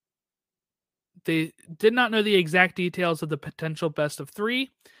 They did not know the exact details of the potential best of 3,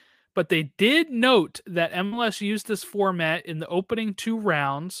 but they did note that MLS used this format in the opening 2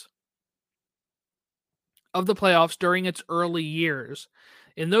 rounds of the playoffs during its early years.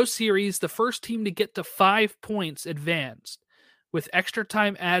 In those series, the first team to get to 5 points advanced, with extra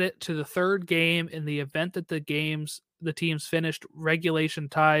time added to the third game in the event that the teams finished regulation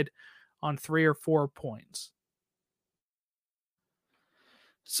tied on 3 or 4 points.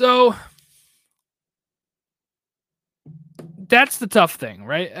 So that's the tough thing,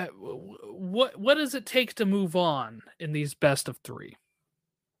 right? What does it take to move on in these best of 3?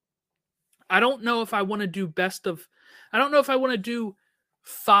 I don't know if I want to do I don't know if I want to do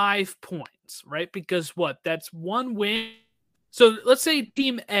 5 points, right? Because that's 1 win. So let's say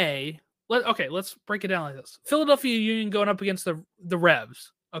team A, let's break it down like this. Philadelphia Union going up against the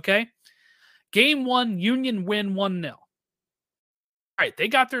Revs, okay? Game 1, Union win 1-0. All right, they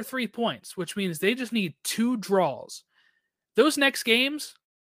got their 3 points, which means they just need 2 draws. Those next games,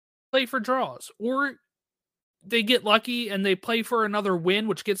 play for draws, or they get lucky and they play for another win,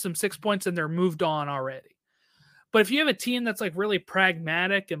 which gets them 6 points, and they're moved on already. But if you have a team that's like really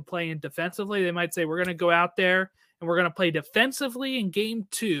pragmatic and playing defensively, they might say, we're going to go out there and we're going to play defensively in game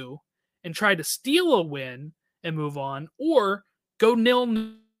 2 and try to steal a win and move on, or go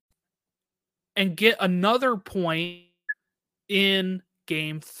 0-0 and get another point in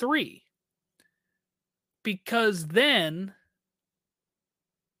game 3. Because then,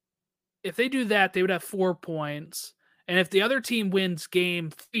 if they do that, they would have 4 points. And if the other team wins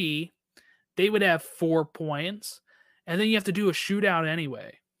game 3, they would have 4 points. And then you have to do a shootout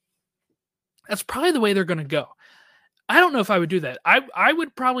anyway. That's probably the way they're going to go. I don't know if I would do that. I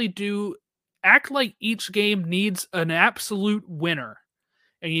would probably act like each game needs an absolute winner.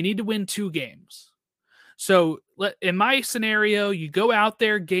 And you need to win 2 games. So in my scenario, you go out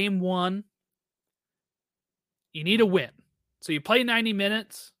there game 1. You need a win. So you play 90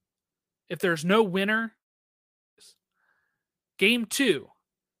 minutes. If there's no winner, game 2.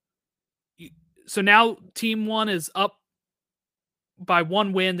 So now team 1 is up by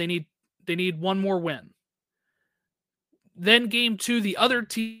 1 win. They need 1 more win. then game 2, the other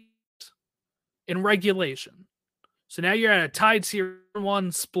team in regulation. So now you're at a tied series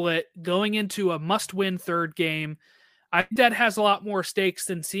 1 split going into a must-win third game. I think that has a lot more stakes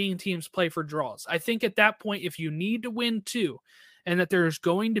than seeing teams play for draws. I think at that point, if you need to win 2 and that there's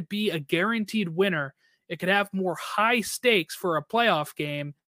going to be a guaranteed winner, it could have more high stakes for a playoff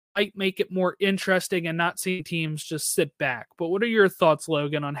game, might make it more interesting and not see teams just sit back. But what are your thoughts,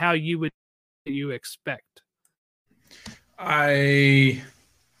 Logan, on how you expect? I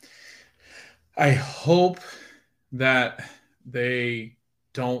hope that they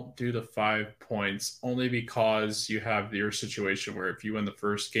don't do the 5 points, only because you have your situation where if you win the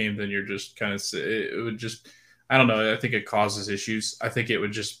first game, then you're just kind of, it would just, I don't know. I think it causes issues. I think it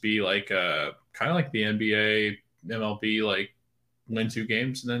would just be like kind of like the NBA, MLB, like win 2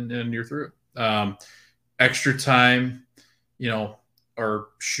 games and then you're through. Extra time, or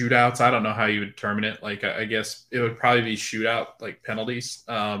shootouts. I don't know how you would determine it. Like, I guess it would probably be shootout, like penalties,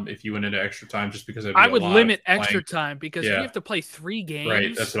 if you went into extra time, just because I would limit extra time because you have to play 3 games.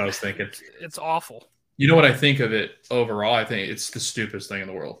 Right. That's what I was thinking. It's awful. You know what I think of it overall? I think it's the stupidest thing in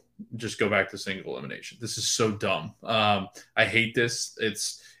the world. Just go back to single elimination. This is so dumb. I hate this.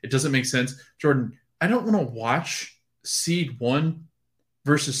 It doesn't make sense. Jordan, I don't want to watch seed 1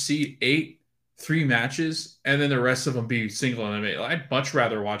 versus seed 8, 3 matches, and then the rest of them be single elimination. I'd much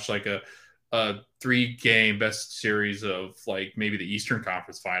rather watch like a 3-game best series of like maybe the Eastern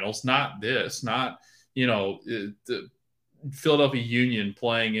Conference Finals, not this, not the Philadelphia Union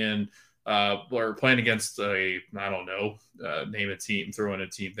playing in or playing against name a team, throw in a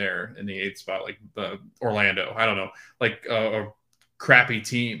team there in the 8th spot, like Orlando. I don't know, like a crappy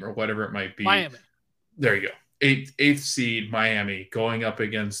team or whatever it might be. Miami. There you go. 8th seed Miami going up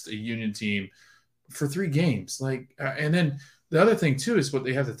against a Union team for 3 games. And then the other thing too is what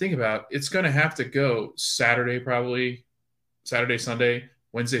they have to think about. It's going to have to go Saturday, probably Saturday, Sunday,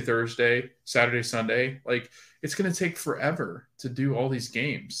 Wednesday, Thursday, Saturday, Sunday. Like, it's going to take forever to do all these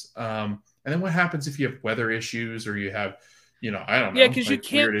games. And then what happens if you have weather issues or you have, I don't know. Yeah, because you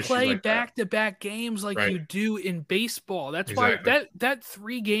can't play back-to-back games like right. you do in baseball. That's exactly why that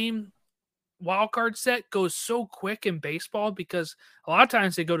 3-game wild card set goes so quick in baseball, because a lot of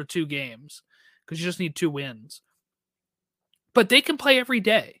times they go to 2 games because you just need 2 wins. But they can play every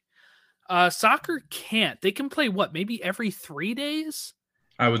day. Soccer can't. They can play maybe every 3 days?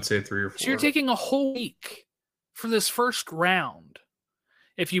 I would say 3 or 4. So you're taking a whole week for this first round.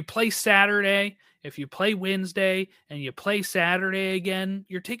 If you play Saturday, if you play Wednesday, and you play Saturday again,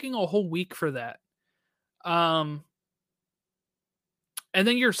 you're taking a whole week for that. And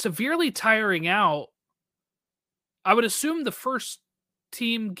then you're severely tiring out. I would assume the first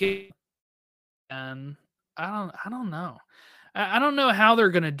team game, and I don't know. I don't know how they're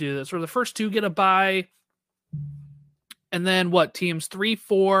going to do this. Or the first 2 get a bye, and then teams 3,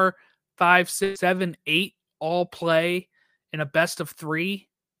 4, 5, 6, 7, 8 all play in a best of 3.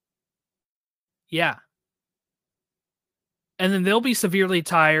 Yeah. And then they'll be severely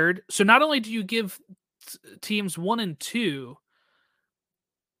tired. So not only do you give teams 1 and 2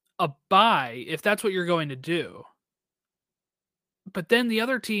 a bye, if that's what you're going to do, but then the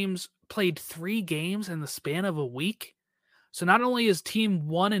other teams played 3 games in the span of a week. So not only is team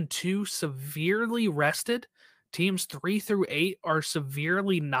 1 and 2 severely rested, teams 3 through 8 are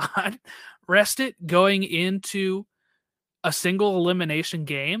severely not rested going into a single elimination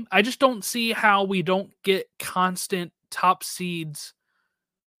game. I just don't see how we don't get constant top seeds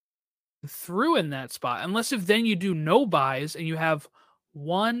through in that spot, unless if then you do no buys and you have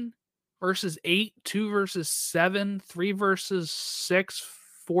 1 versus 8, 2 versus 7, 3 versus 6,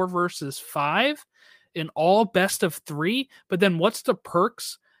 4 versus 5 in all best of 3. But then what's the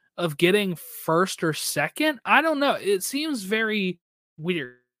perks of getting first or second? I don't know. It seems very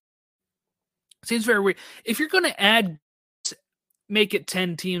weird. If you're going to make it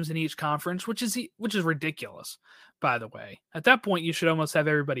 10 teams in each conference, which is ridiculous, by the way. At that point, you should almost have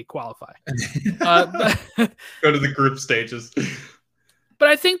everybody qualify. Go to the group stages. But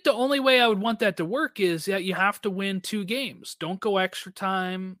I think the only way I would want that to work is that you have to win 2 games. Don't go extra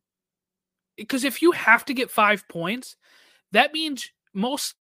time. Because if you have to get 5 points, that means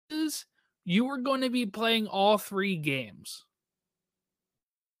most you are going to be playing all 3 games.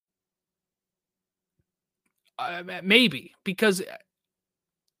 Maybe, because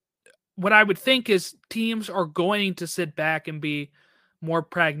what I would think is teams are going to sit back and be more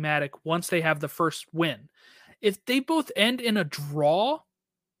pragmatic once they have the first win. If they both end in a draw,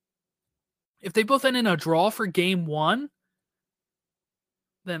 for game 1,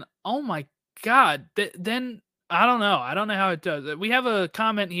 then oh my God, then I don't know. I don't know how it does. We have a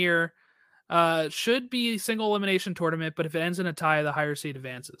comment here Should be a single elimination tournament, but if it ends in a tie, the higher seed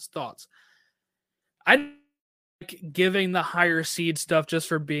advances. Thoughts? I like giving the higher seed stuff just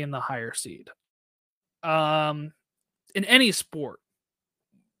for being the higher seed. In any sport,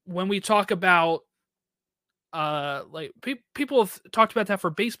 when we talk about like people have talked about that for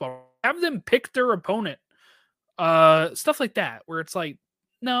baseball, have them pick their opponent, stuff like that, where it's like,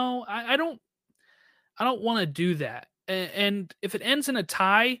 no, I don't want to do that. And if it ends in a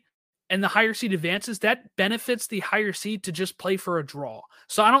tie and the higher seed advances, that benefits the higher seed to just play for a draw.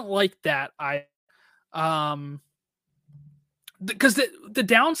 So I don't like that. Because the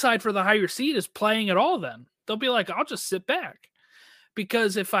downside for the higher seed is playing at all. Then they'll be like, I'll just sit back,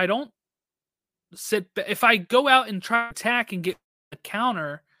 because if I don't if I go out and try to attack and get a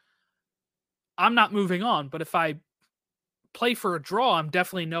counter, I'm not moving on. But if I play for a draw, I'm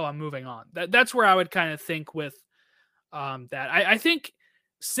definitely I'm moving on. That's where I would kind of think with that. I think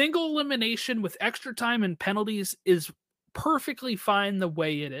single elimination with extra time and penalties is perfectly fine the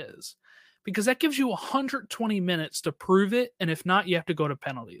way it is, because that gives you 120 minutes to prove it. And if not, you have to go to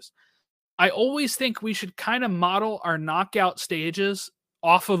penalties. I always think we should kind of model our knockout stages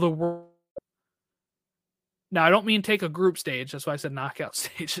off of the world. Now, I don't mean take a group stage. That's why I said knockout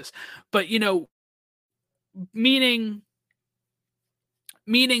stages. But, meaning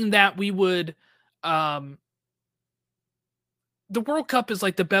that we would, the World Cup is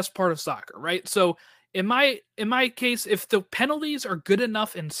like the best part of soccer, right? So in my case, if the penalties are good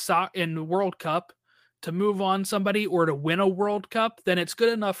enough in the World Cup to move on somebody or to win a World Cup, then it's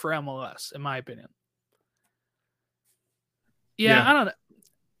good enough for MLS, in my opinion. Yeah. I don't know.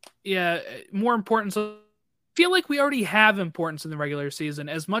 Yeah, more importance. I feel like we already have importance in the regular season,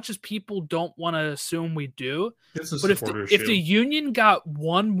 as much as people don't want to assume we do. But if the Union got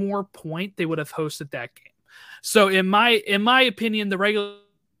one more point, they would have hosted that game. So in my opinion, the regular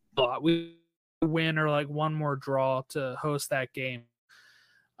we win or like one more draw to host that game.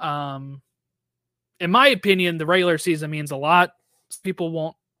 In my opinion, the regular season means a lot. People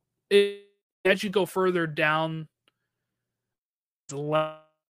won't, as you go further down the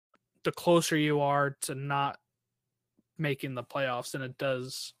closer you are to not making the playoffs than it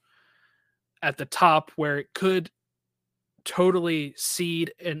does at the top, where it could totally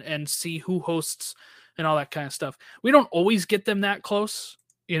seed and see who hosts and all that kind of stuff. We don't always get them that close,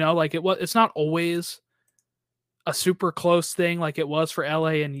 like it's not always a super close thing like it was for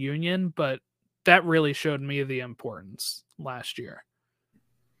LA and Union, but that really showed me the importance last year.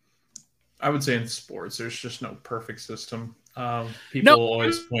 I would say in sports, there's just no perfect system. People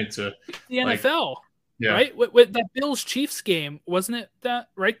always point to the NFL, yeah. Right? With that Bills Chiefs game, wasn't it that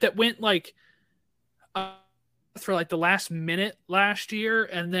right? That went like for like the last minute last year,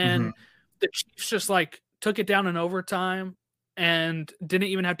 and then the Chiefs just like took it down in overtime and didn't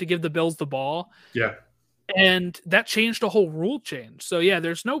even have to give the Bills the ball. Yeah, and that changed a whole rule change. So yeah,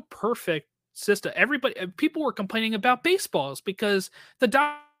 there's no perfect system. People were complaining about baseballs because the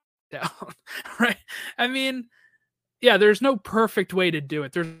down, right? I mean, yeah, there's no perfect way to do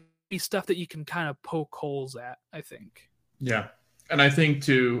it. There's stuff that you can kind of poke holes at, I think. Yeah. And I think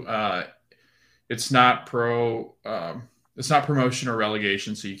too, it's not promotion or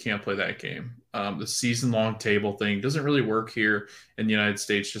relegation, so you can't play that game. The season-long table thing doesn't really work here in the United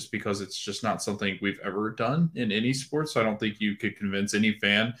States, just because it's just not something we've ever done in any sport. So I don't think you could convince any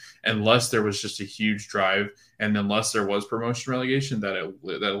fan, unless there was just a huge drive, and unless there was promotion relegation, that a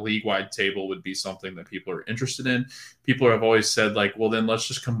league-wide table would be something that people are interested in. People have always said, like, well, then let's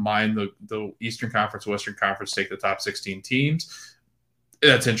just combine the Eastern Conference, Western Conference, take the top 16 teams.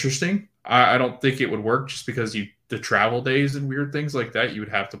 That's interesting. I don't think it would work, just because the travel days and weird things like that, you would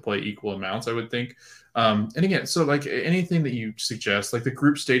have to play equal amounts, I would think. And again, so like anything that you suggest, like the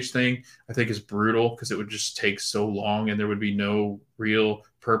group stage thing, I think is brutal, because it would just take so long and there would be no real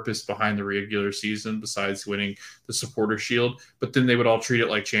purpose behind the regular season besides winning the Supporter Shield. But then they would all treat it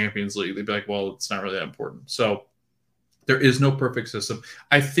like Champions League. They'd be like, well, it's not really that important. So there is no perfect system.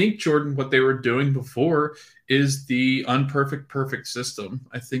 I think, Jordan, what they were doing before is the unperfect perfect system.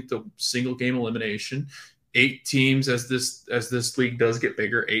 I think the single game elimination, 8 teams, as this league does get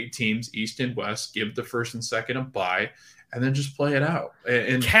bigger, 8 teams, East and West, give the first and second a bye, and then just play it out.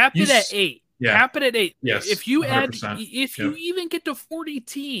 And cap it at 8. Yeah. Cap it at 8. Yes. If you 100%. you even get to 40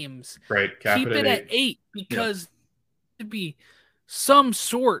 teams, right, keep it at 8, because it'd be some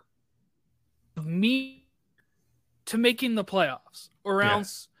sort of me to making the playoffs, or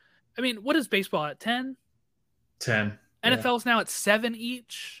else. I mean, what is baseball at 10? 10. NFL's now at 7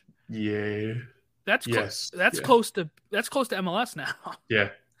 each. Yeah. That's close to MLS now. Yeah.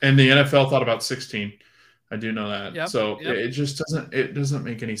 And the NFL thought about 16. I do know that. Yep, So yep. it just doesn't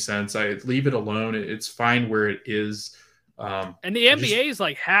make any sense. I leave it alone. It's fine where it is. And the NBA is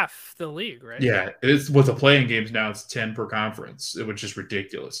like half the league, right? Yeah, it's with the playing games now. It's 10 per conference, which is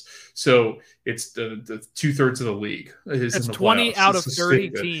ridiculous. So it's the 2/3 of the league. It's 20 out of 30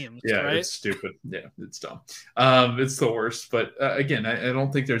 teams. Yeah, right? It's stupid. Yeah, it's dumb. It's the worst. But again, I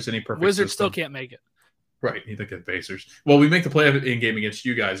don't think there's any perfect. Wizards system. still can't make it. Right, neither can Pacers. Well, we make the play in game against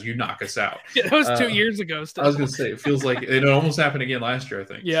you guys. You knock us out. Yeah, that was 2 years ago. Still. I was going to say it feels like it almost happened again last year. I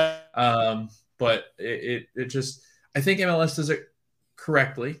think. Yeah. But it just I think MLS does it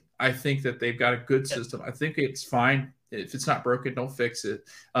correctly. I think that they've got a good system. I think it's fine. If it's not broken, don't fix it.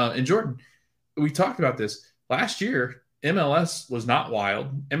 And Jordan, we talked about this last year. MLS was not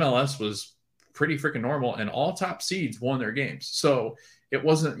wild. MLS was pretty freaking normal, and all top seeds won their games. So it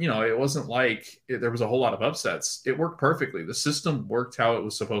wasn't, it wasn't like there was a whole lot of upsets. It worked perfectly. The system worked how it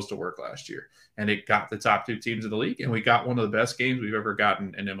was supposed to work last year, and it got the top 2 teams in the league, and we got one of the best games we've ever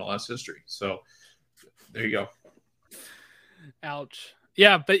gotten in MLS history. So there you go. Ouch.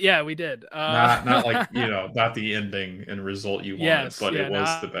 Yeah, but yeah, we did. Not like, not the ending and result you wanted, but it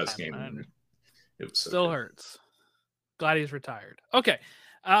was the best game. It was still hurts. Glad he's retired. Okay.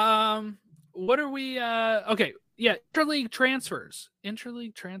 What are we okay. Yeah, interleague transfers.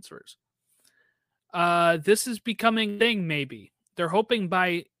 This is becoming a thing, maybe. They're hoping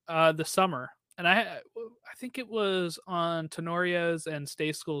by the summer. And I think it was on Tenoria's and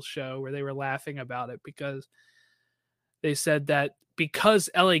Stay School's show where they were laughing about it because they said that because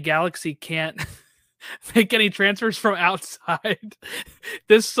LA Galaxy can't make any transfers from outside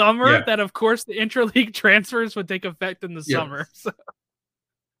this summer, that of course the interleague transfers would take effect in the summer. So.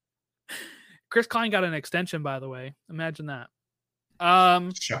 Chris Klein got an extension, by the way. Imagine that.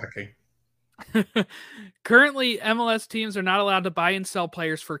 Shocking. Currently, MLS teams are not allowed to buy and sell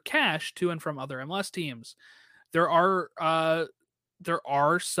players for cash to and from other MLS teams. There are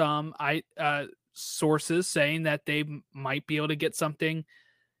some sources saying that they might be able to get something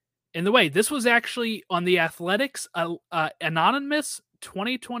in the way. This was actually on the Athletics anonymous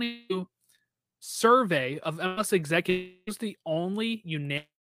 2022 survey of MLS executives. The only unanimous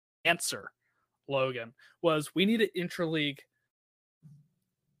answer, Logan, was we need an interleague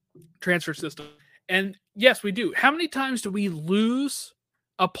transfer system. And yes, we do. How many times do we lose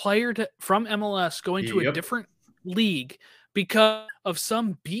a player from MLS going to a different league because of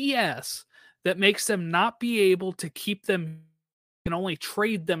some BS that makes them not be able to keep them, can only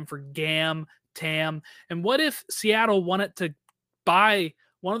trade them for GAM, TAM? And what if Seattle wanted to buy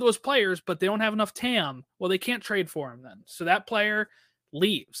one of those players, but they don't have enough TAM? Well, they can't trade for him then. So that player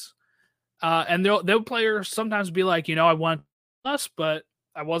leaves. And they'll players sometimes be like, I want us, but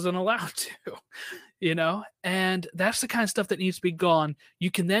I wasn't allowed to, and that's the kind of stuff that needs to be gone. You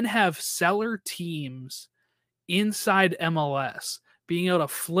can then have seller teams inside MLS being able to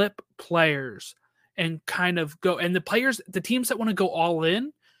flip players and kind of go, and the teams that want to go all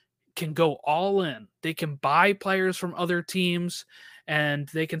in can go all in. They can buy players from other teams and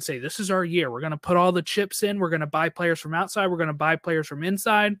they can say, this is our year. We're going to put all the chips in. We're going to buy players from outside. We're going to buy players from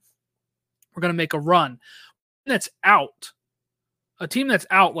inside. We're going to make a run. That's out. A team that's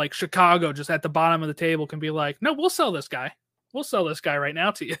out, like Chicago, just at the bottom of the table, can be like, no, we'll sell this guy. We'll sell this guy right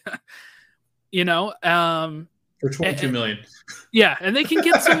now to you. For $22 million. Yeah, and they can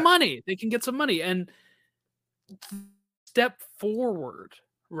get some money. And step forward,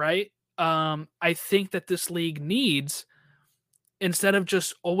 right? I think that this league needs, instead of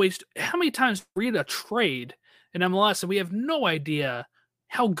just always, how many times read a trade in MLS and we have no idea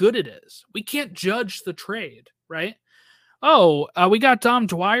how good it is? We can't judge the trade, right? Oh, we got Dom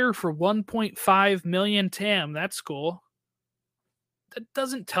Dwyer for 1.5 million TAM. That's cool. That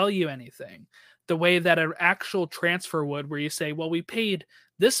doesn't tell you anything the way that an actual transfer would, where you say, well, we paid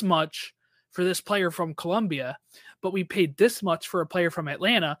this much for this player from Colombia, but we paid this much for a player from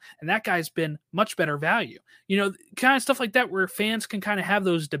Atlanta, and that guy's been much better value. Kind of stuff like that, where fans can kind of have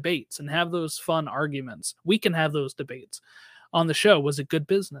those debates and have those fun arguments. We can have those debates on the show. Was it good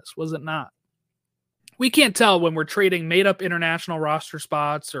business? Was it not? We can't tell when we're trading made-up international roster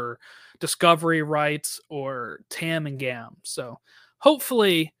spots or discovery rights or TAM and GAM. So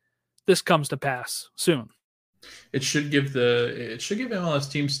hopefully this comes to pass soon. It should give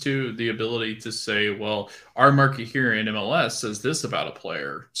MLS teams too the ability to say, well, our market here in MLS says this about a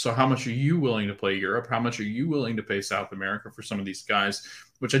player. So how much are you willing to play Europe? How much are you willing to pay South America for some of these guys?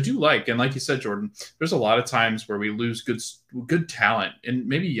 Which I do like. And like you said, Jordan, there's a lot of times where we lose good talent, and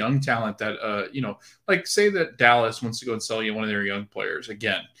maybe young talent that, like say that Dallas wants to go and sell you one of their young players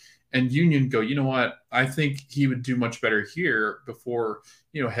again, and Union go, you know what? I think he would do much better here before,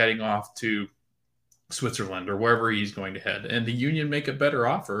 heading off to Switzerland or wherever he's going to head, and the union make a better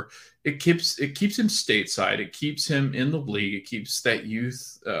offer, it keeps him stateside. It keeps him in the league. It keeps that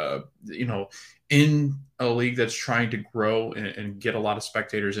youth, in a league that's trying to grow and get a lot of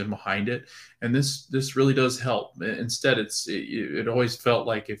spectators in behind it. And this really does help. Instead, it always felt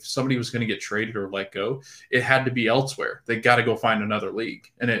like if somebody was going to get traded or let go, it had to be elsewhere. They got to go find another league.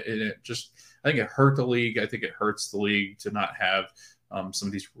 And it just, I think it hurt the league. I think it hurts the league to not have some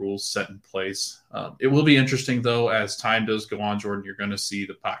of these rules set in place. It will be interesting, though, as time does go on, Jordan. You're going to see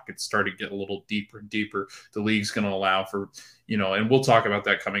the pockets start to get a little deeper and deeper. The league's going to allow for, and we'll talk about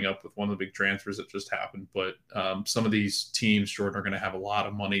that coming up with one of the big transfers that just happened. But some of these teams, Jordan, are going to have a lot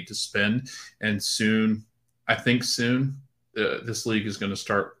of money to spend. And soon, this league is going to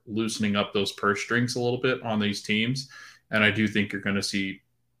start loosening up those purse strings a little bit on these teams. And I do think you're going to see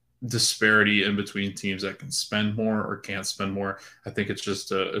disparity in between teams that can spend more or can't spend more. I think it's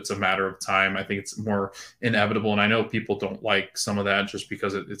just it's a matter of time. I think it's more inevitable. And I know people don't like some of that just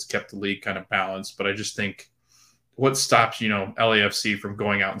because it's kept the league kind of balanced. But I just think what stops, LAFC from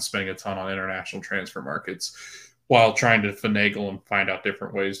going out and spending a ton on international transfer markets while trying to finagle and find out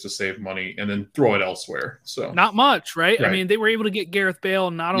different ways to save money and then throw it elsewhere. So not much, right? I mean, they were able to get Gareth Bale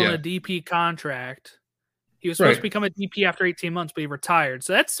not on a DP contract. He was supposed to become a DP after 18 months, but he retired.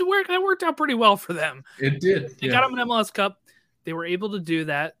 So that worked out pretty well for them. It did. They got him an MLS Cup. They were able to do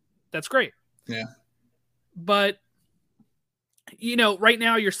that. That's great. Yeah. But, right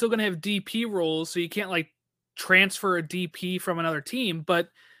now you're still going to have DP rules, so you can't transfer a DP from another team. But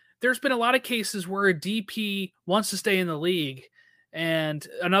there's been a lot of cases where a DP wants to stay in the league and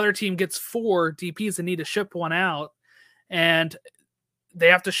another team gets 4 DPs and need to ship one out, and they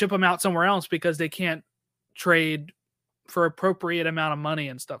have to ship them out somewhere else because they can't trade for appropriate amount of money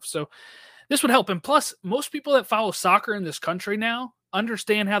and stuff. So this would help. And plus, most people that follow soccer in this country now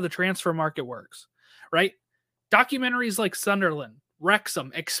understand how the transfer market works, right? Documentaries like Sunderland,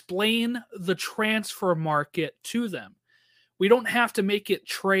 Wrexham explain the transfer market to them. We don't have to make it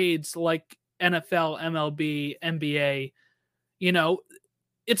trades like NFL, MLB, NBA.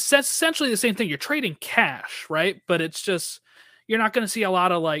 It's essentially the same thing. You're trading cash, right? But it's just, you're not going to see a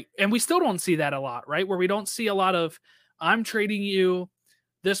lot of and we still don't see that a lot, right? Where we don't see a lot of, I'm trading you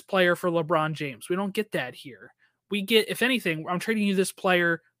this player for LeBron James. We don't get that here. We get, if anything, I'm trading you this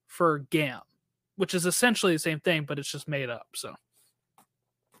player for Gam, which is essentially the same thing, but it's just made up. So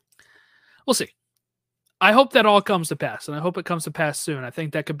we'll see. I hope that all comes to pass, and I hope it comes to pass soon. I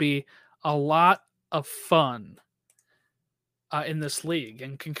think that could be a lot of fun in this league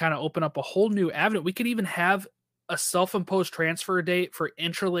and can kind of open up a whole new avenue. We could even have a self-imposed transfer date for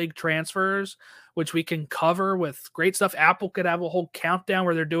intra-league transfers, which we can cover with great stuff. Apple could have a whole countdown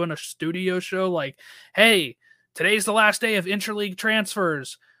where they're doing a studio show like, hey, today's the last day of intra-league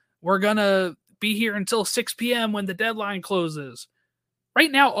transfers. We're going to be here until 6 p.m. when the deadline closes. Right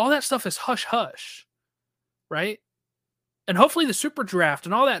now, all that stuff is hush-hush, right? And hopefully the super draft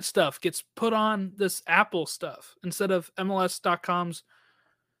and all that stuff gets put on this Apple stuff instead of MLS.com's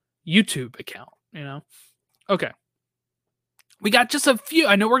YouTube account, Okay. We got just a few.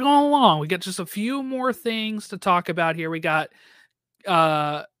 I know we're going along. We got just a few more things to talk about here. We got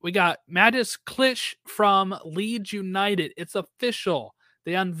Mateusz Klich from Leeds United. It's official.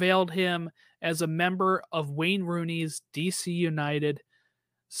 They unveiled him as a member of Wayne Rooney's DC United.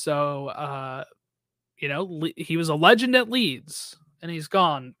 So, he was a legend at Leeds, and he's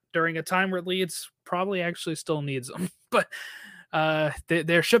gone during a time where Leeds probably actually still needs him. But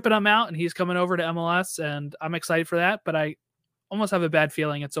they're shipping him out, and he's coming over to MLS, and I'm excited for that. But I almost have a bad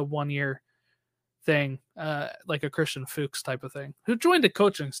feeling it's a 1-year thing, like a Christian Fuchs type of thing, who joined the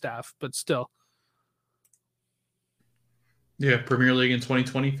coaching staff, but still. Yeah, Premier League in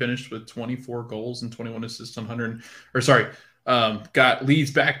 2020 finished with 24 goals and 21 assists on 100. Got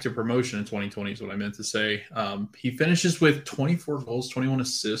Leeds back to promotion in 2020 is what I meant to say. He finishes with 24 goals, 21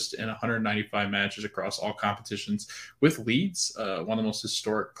 assists, and 195 matches across all competitions with Leeds, one of the most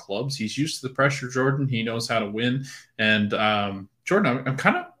historic clubs. He's used to the pressure, Jordan. He knows how to win. And Jordan, I'm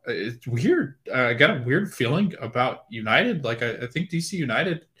kind of – it's weird. I got a weird feeling about United. I think DC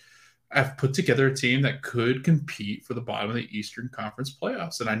United – I've put together a team that could compete for the bottom of the Eastern Conference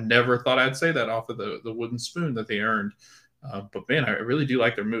playoffs. And I never thought I'd say that off of the wooden spoon that they earned. But, man, I really do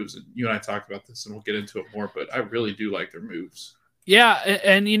like their moves. And you and I talked about this, and we'll get into it more, but I really do like their moves. Yeah,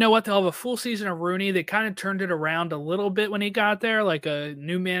 and you know what? They'll have a full season of Rooney. They kind of turned it around a little bit when he got there, like a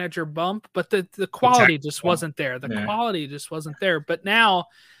new manager bump. But the quality just wasn't there. Quality just wasn't there. But now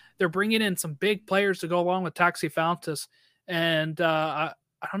they're bringing in some big players to go along with Taxi Fountas. And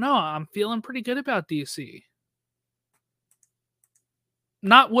I don't know. I'm feeling pretty good about DC.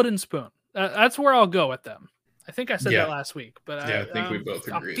 Not wooden spoon. That's where I'll go with them. I think I said that last week, but I think we both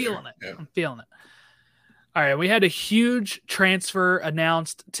agree. I'm feeling it. Yeah. I'm feeling it. All right, we had a huge transfer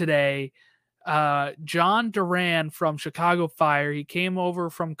announced today. John Duran from Chicago Fire. He came over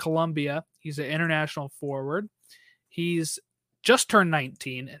from Columbia. He's an international forward. He's just turned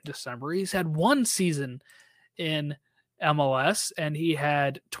 19 in December. He's had one season in MLS, and he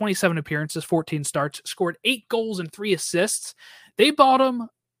had 27 appearances, 14 starts, scored 8 goals and 3 assists. They bought him,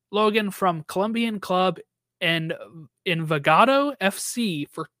 Logan, from Colombian club and Envigado FC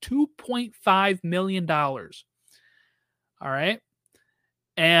for $2.5 million. All right.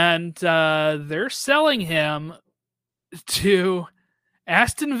 And they're selling him to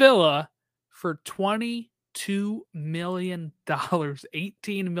Aston Villa for $22 million,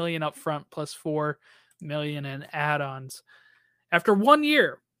 $18 million up front plus $4 million in add-ons. After 1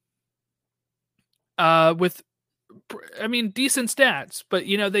 year, with decent stats, but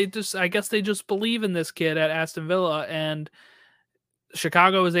I guess they just believe in this kid at Aston Villa, and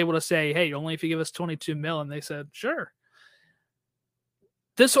Chicago was able to say, hey, only if you give us 22 mil. And they said, sure.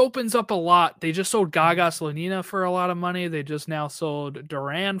 This opens up a lot. They just sold Gaga Slonina for a lot of money. They just now sold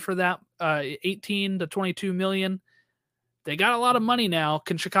Duran for that 18 to 22 million. They got a lot of money now.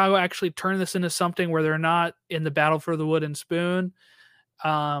 Can Chicago actually turn this into something where they're not in the battle for the wooden spoon?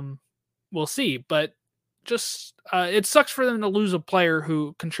 We'll see, but just it sucks for them to lose a player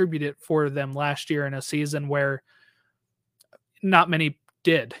who contributed for them last year in a season where not many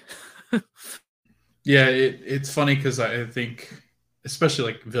did. Yeah, it's funny because I think,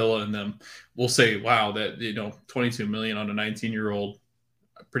 especially like Villa and them, will say, wow, that 22 million on a 19-year-old,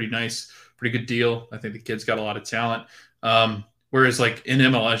 pretty nice, pretty good deal. I think the kid's got a lot of talent. Whereas like in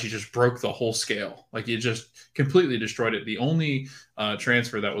MLS, you just broke the whole scale. Like you just completely destroyed it. The only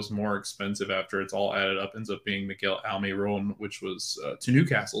transfer that was more expensive after it's all added up ends up being Miguel Almiron, which was to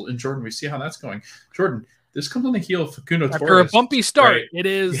Newcastle. And Jordan, we see how that's going. Jordan, this comes on the heel of Facundo Torres. After a bumpy start, right? It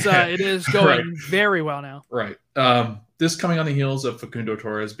is going very well now. Right. This coming on the heels of Facundo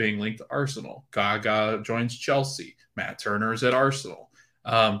Torres being linked to Arsenal. Gaga joins Chelsea. Matt Turner's at Arsenal.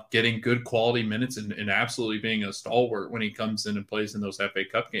 Getting good quality minutes and absolutely being a stalwart when he comes in and plays in those FA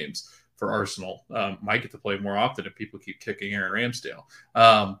Cup games for Arsenal. Might get to play more often if people keep kicking Aaron Ramsdale.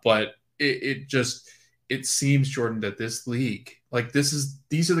 But it seems, Jordan, that this league, like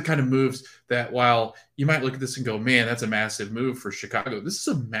these are the kind of moves that while you might look at this and go, man, that's a massive move for Chicago. This is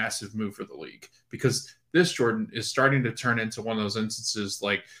a massive move for the league because this, Jordan, is starting to turn into one of those instances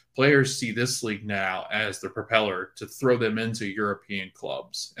like players see this league now as the propeller to throw them into European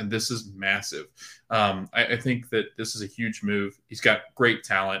clubs. And this is massive. I think that this is a huge move. He's got great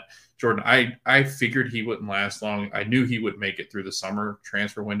talent. Jordan, I figured he wouldn't last long. I knew he would make it through the summer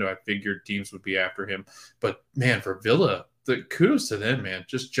transfer window. I figured teams would be after him. But, man, for Villa, the kudos to them, man,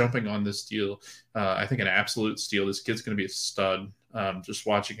 just jumping on this deal. I think an absolute steal. This kid's going to be a stud. Just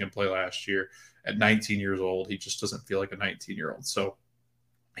watching him play last year. At 19 years old, he just doesn't feel like a 19-year-old. So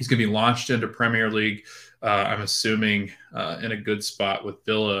he's going to be launched into Premier League. I'm assuming in a good spot with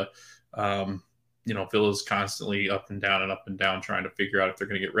Villa. Villa's constantly up and down trying to figure out if they're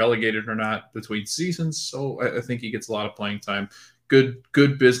going to get relegated or not between seasons. So I think he gets a lot of playing time. Good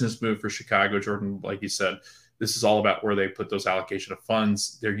business move for Chicago, Jordan. Like you said, this is all about where they put those allocation of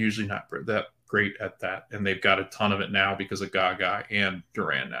funds. They're usually not that great at that, and they've got a ton of it now because of Gaga and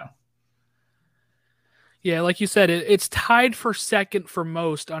Duran now. Yeah, like you said, it's tied for second for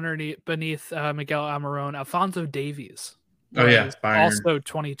most beneath Miguel Almiron. Alphonso Davies. Oh yeah, Bayern. Also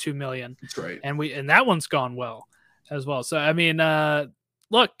 22 million. That's right. And that one's gone well as well. So I mean,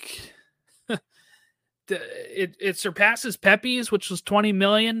 look, it surpasses Pepe's, which was 20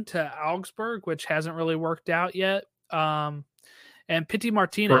 million to Augsburg, which hasn't really worked out yet. And Pity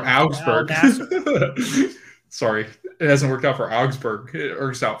Martinez for Augsburg. Sorry, it hasn't worked out for Augsburg. It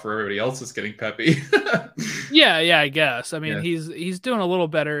works out for everybody else that's getting Pepe. yeah, I guess. I mean, he's doing a little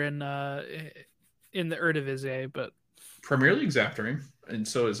better in the Eredivisie, but Premier League's after him, and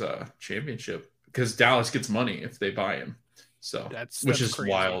so is Championship because Dallas gets money if they buy him. So which is crazy.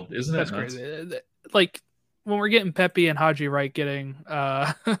 Wild, isn't it? That's crazy. Like when we're getting Pepe and Haji Wright getting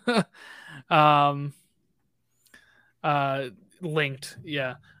linked,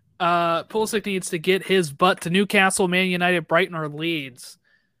 yeah. Pulisic needs to get his butt to Newcastle, Man United, Brighton, or Leeds.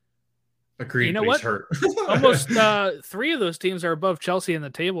 Agreed. You know what? Hurt. Almost 3 of those teams are above Chelsea in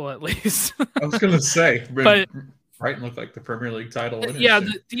the table, at least. I was going to say, but Brighton looked like the Premier League title. Yeah,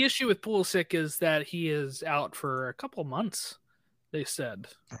 the issue with Pulisic is that he is out for a couple months. They said.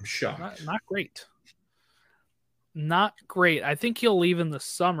 I'm shocked. Not great. Not great. I think he'll leave in the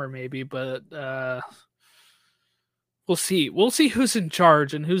summer, maybe, but. we'll see. We'll see who's in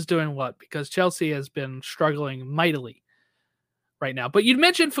charge and who's doing what, because Chelsea has been struggling mightily right now. But you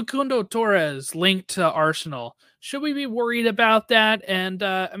mentioned Facundo Torres linked to Arsenal. Should we be worried about that? And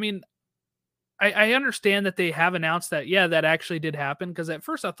I mean, I understand that they have announced that, yeah, that actually did happen, because at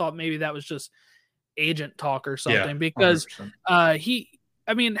first I thought maybe that was just agent talk or something, because I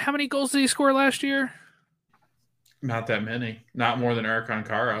mean, how many goals did he score last year? Not that many. Not more than Eric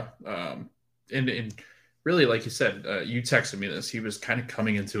Ankara. And really, like you said, you texted me this. He was kind of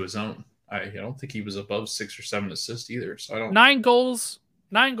coming into his own. I don't think he was above 6 or 7 assists either. So I don't. 9 goals.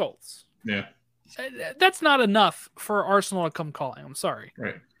 Yeah. That's not enough for Arsenal to come calling. I'm sorry.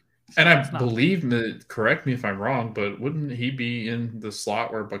 Right. And I believe, correct me if I'm wrong, but wouldn't he be in the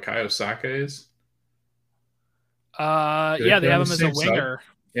slot where Bukayo Saka is? Yeah, they have him as a winger. Side?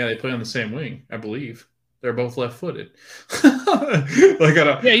 Yeah, they play on the same wing, I believe. They're both left-footed.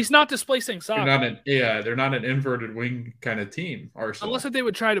 He's not displacing Saka. They're not an inverted wing kind of team, Arsenal. Unless they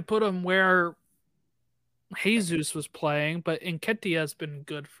would try to put him where Jesus was playing, but Nketiah has been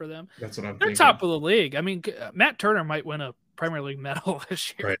good for them. That's what I'm thinking. They're top of the league. I mean, Matt Turner might win a Premier League medal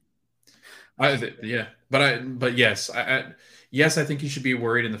this year. Right. But yes, I think you should be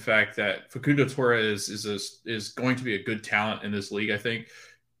worried in the fact that Facundo Torres is going to be a good talent in this league. I think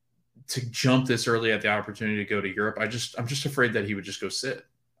to jump this early at the opportunity to go to Europe, I'm just afraid that he would just go sit.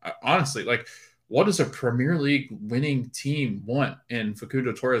 Honestly, like, what does a Premier League winning team want in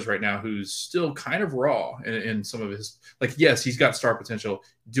Facundo Torres right now, who's still kind of raw in some of his, like, yes, he's got star potential.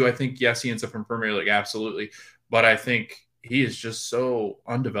 Do I think, yes, he ends up in Premier League? Absolutely. But I think he is just so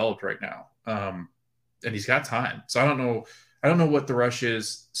undeveloped right now. And he's got time. So I don't know what the rush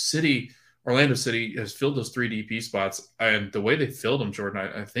is. Orlando City has filled those 3 DP spots, and the way they filled them, Jordan,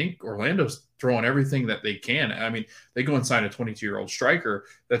 I think Orlando's throwing everything that they can. I mean, they go and sign a 22-year-old striker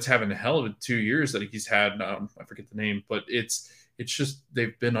that's having a hell of a 2 years that he's had. I forget the name, but it's just,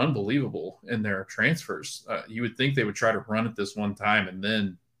 they've been unbelievable in their transfers. You would think they would try to run it this one time and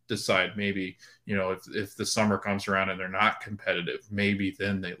then decide maybe, if the summer comes around and they're not competitive, maybe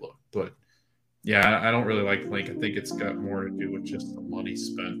then they look. But yeah, I don't really like Link. I think it's got more to do with just the money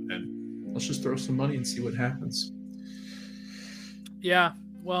spent, and let's just throw some money and see what happens. Yeah,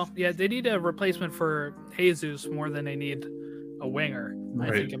 well, yeah, they need a replacement for Jesus more than they need a winger, right.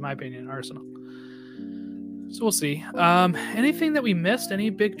 I think, in my opinion, Arsenal. So we'll see. Anything that we missed? Any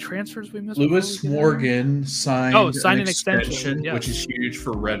big transfers we missed? Lewis Morgan signed an extension, yes. Which is huge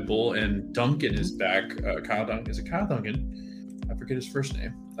for Red Bull, and Duncan is back. Kyle Duncan. Is it Kyle Duncan? I forget his first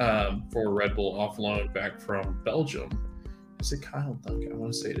name. For Red Bull off loan back from Belgium. Is it Kyle Duncan? I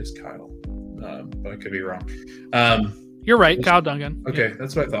want to say it is Kyle, but I could be wrong. You're right, Kyle Duncan. Okay, yeah.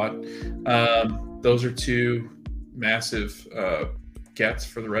 That's what I thought. Those are 2 massive gets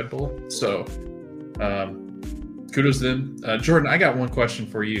for the Red Bull. So kudos to them. Jordan, I got one question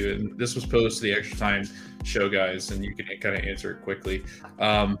for you, and this was posed to the Extra Time show guys, and you can kind of answer it quickly.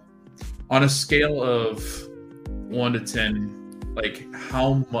 On a scale of 1 to 10, like,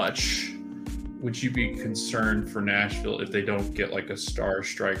 how much would you be concerned for Nashville if they don't get like a star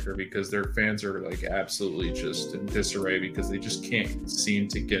striker, because their fans are like absolutely just in disarray because they just can't seem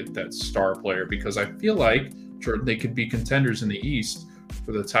to get that star player? Because I feel like, Jordan, they could be contenders in the East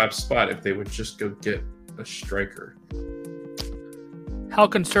for the top spot if they would just go get a striker. How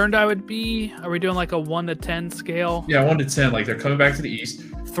concerned I would be? Are we doing like a 1 to 10 scale? Yeah, 1 to 10. Like, they're coming back to the East.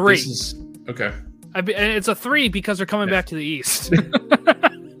 3. Okay. It's a 3 because they're coming back to the East.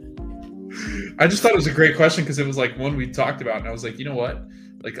 I just thought it was a great question because it was like one we talked about, and I was like, you know what?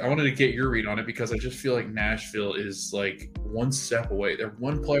 Like, I wanted to get your read on it because I just feel like Nashville is like one step away. They're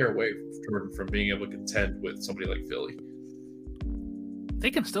one player away, Jordan, from being able to contend with somebody like Philly.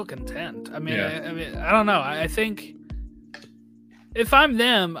 They can still contend. I mean, I don't know. I think if I'm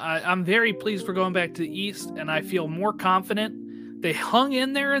them, I'm very pleased for going back to the East, and I feel more confident. They hung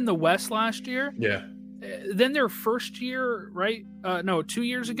in there in the West last year. Yeah. Then their first year, right? 2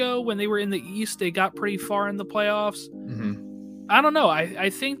 years ago when they were in the East, they got pretty far in the playoffs. Mm-hmm. I don't know.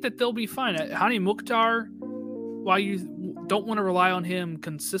 I think that they'll be fine. Hani Mukhtar, while you don't want to rely on him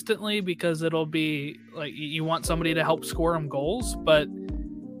consistently because it'll be like you want somebody to help score him goals, but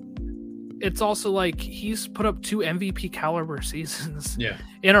it's also like he's put up 2 MVP caliber seasons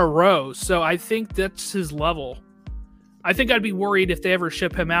in a row. So I think that's his level. I think I'd be worried if they ever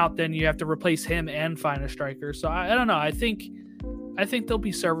ship him out, then you have to replace him and find a striker. So I don't know. I think they'll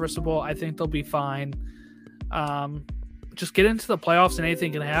be serviceable. I think they'll be fine. Just get into the playoffs and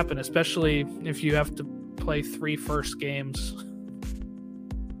anything can happen, especially if you have to play 3 first games.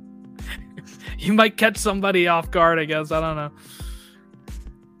 You might catch somebody off guard, I guess. I don't know.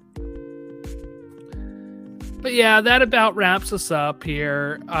 But yeah, that about wraps us up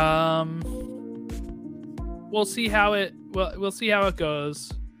here. We'll see how it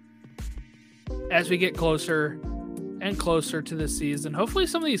goes as we get closer and closer to the season. Hopefully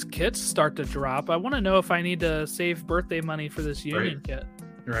some of these kits start to drop. I want to know if I need to save birthday money for this Union kit.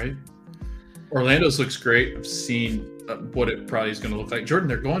 Right. Orlando's looks great. I've seen what it probably is going to look like. Jordan,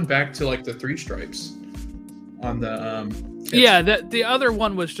 they're going back to like the 3 stripes on the kits. Yeah, the other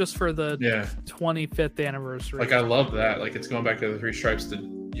one was just for the 25th anniversary. Like, I love that. Like, it's going back to the 3 stripes.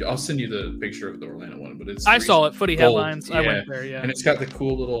 I'll send you the picture of the Orlando one, but it's. I saw it. Footy gold. Headlines. Yeah. I went there. Yeah, and it's got the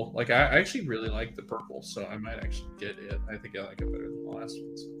cool little. Like, I actually really like the purple, so I might actually get it. I think I like it better than the last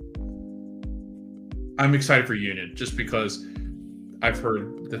ones. I'm excited for Union just because I've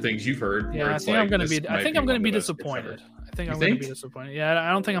heard the things you've heard. Yeah, I think I'm going to be. I think I'm going to be disappointed. I think I'm going to be disappointed. Yeah,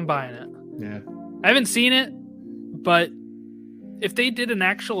 I don't think I'm buying it. Yeah, I haven't seen it, but if they did an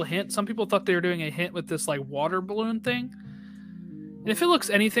actual hint, some people thought they were doing a hint with this like water balloon thing. And if it looks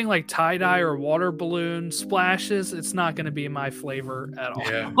anything like tie-dye or water balloon splashes, it's not going to be my flavor at all.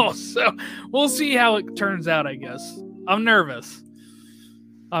 Yeah. So we'll see how it turns out, I guess. I'm nervous,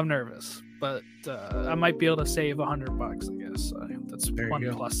 but I might be able to save $100, I guess. That's one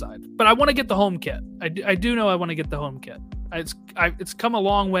plus side. But I want to get the home kit. I do know I want to get the home kit. It's come a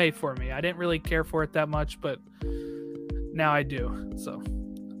long way for me. I didn't really care for it that much, but now I do. So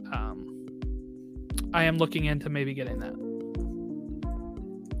I am looking into maybe getting that.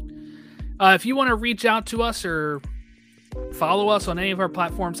 If you want to reach out to us or follow us on any of our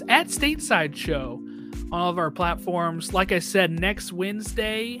platforms at Stateside Show on all of our platforms, like I said, next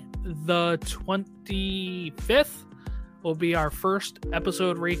Wednesday, the 25th, will be our first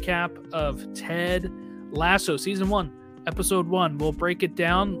episode recap of Ted Lasso, Season 1, Episode 1. We'll break it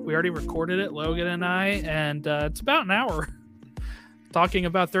down. We already recorded it, Logan and I, and it's about an hour talking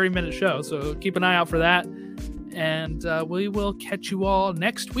about 30-minute show, so keep an eye out for that. And we will catch you all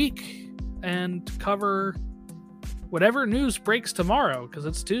next week and cover whatever news breaks tomorrow, because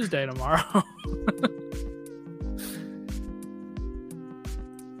it's Tuesday tomorrow.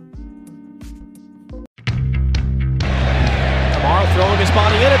 Tomorrow throwing his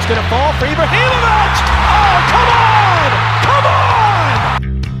body in, it's going to fall for Ibrahimovic! Oh, come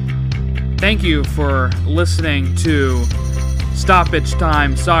on! Thank you for listening to Stoppage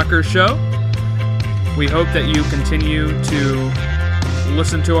Time Soccer Show. We hope that you continue to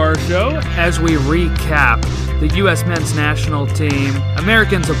listen to our show as we recap the U.S. men's national team,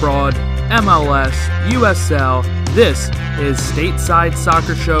 Americans abroad, MLS, USL. This is Stateside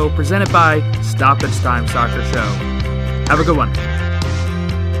Soccer Show presented by Stoppage Time Soccer Show. Have a good one.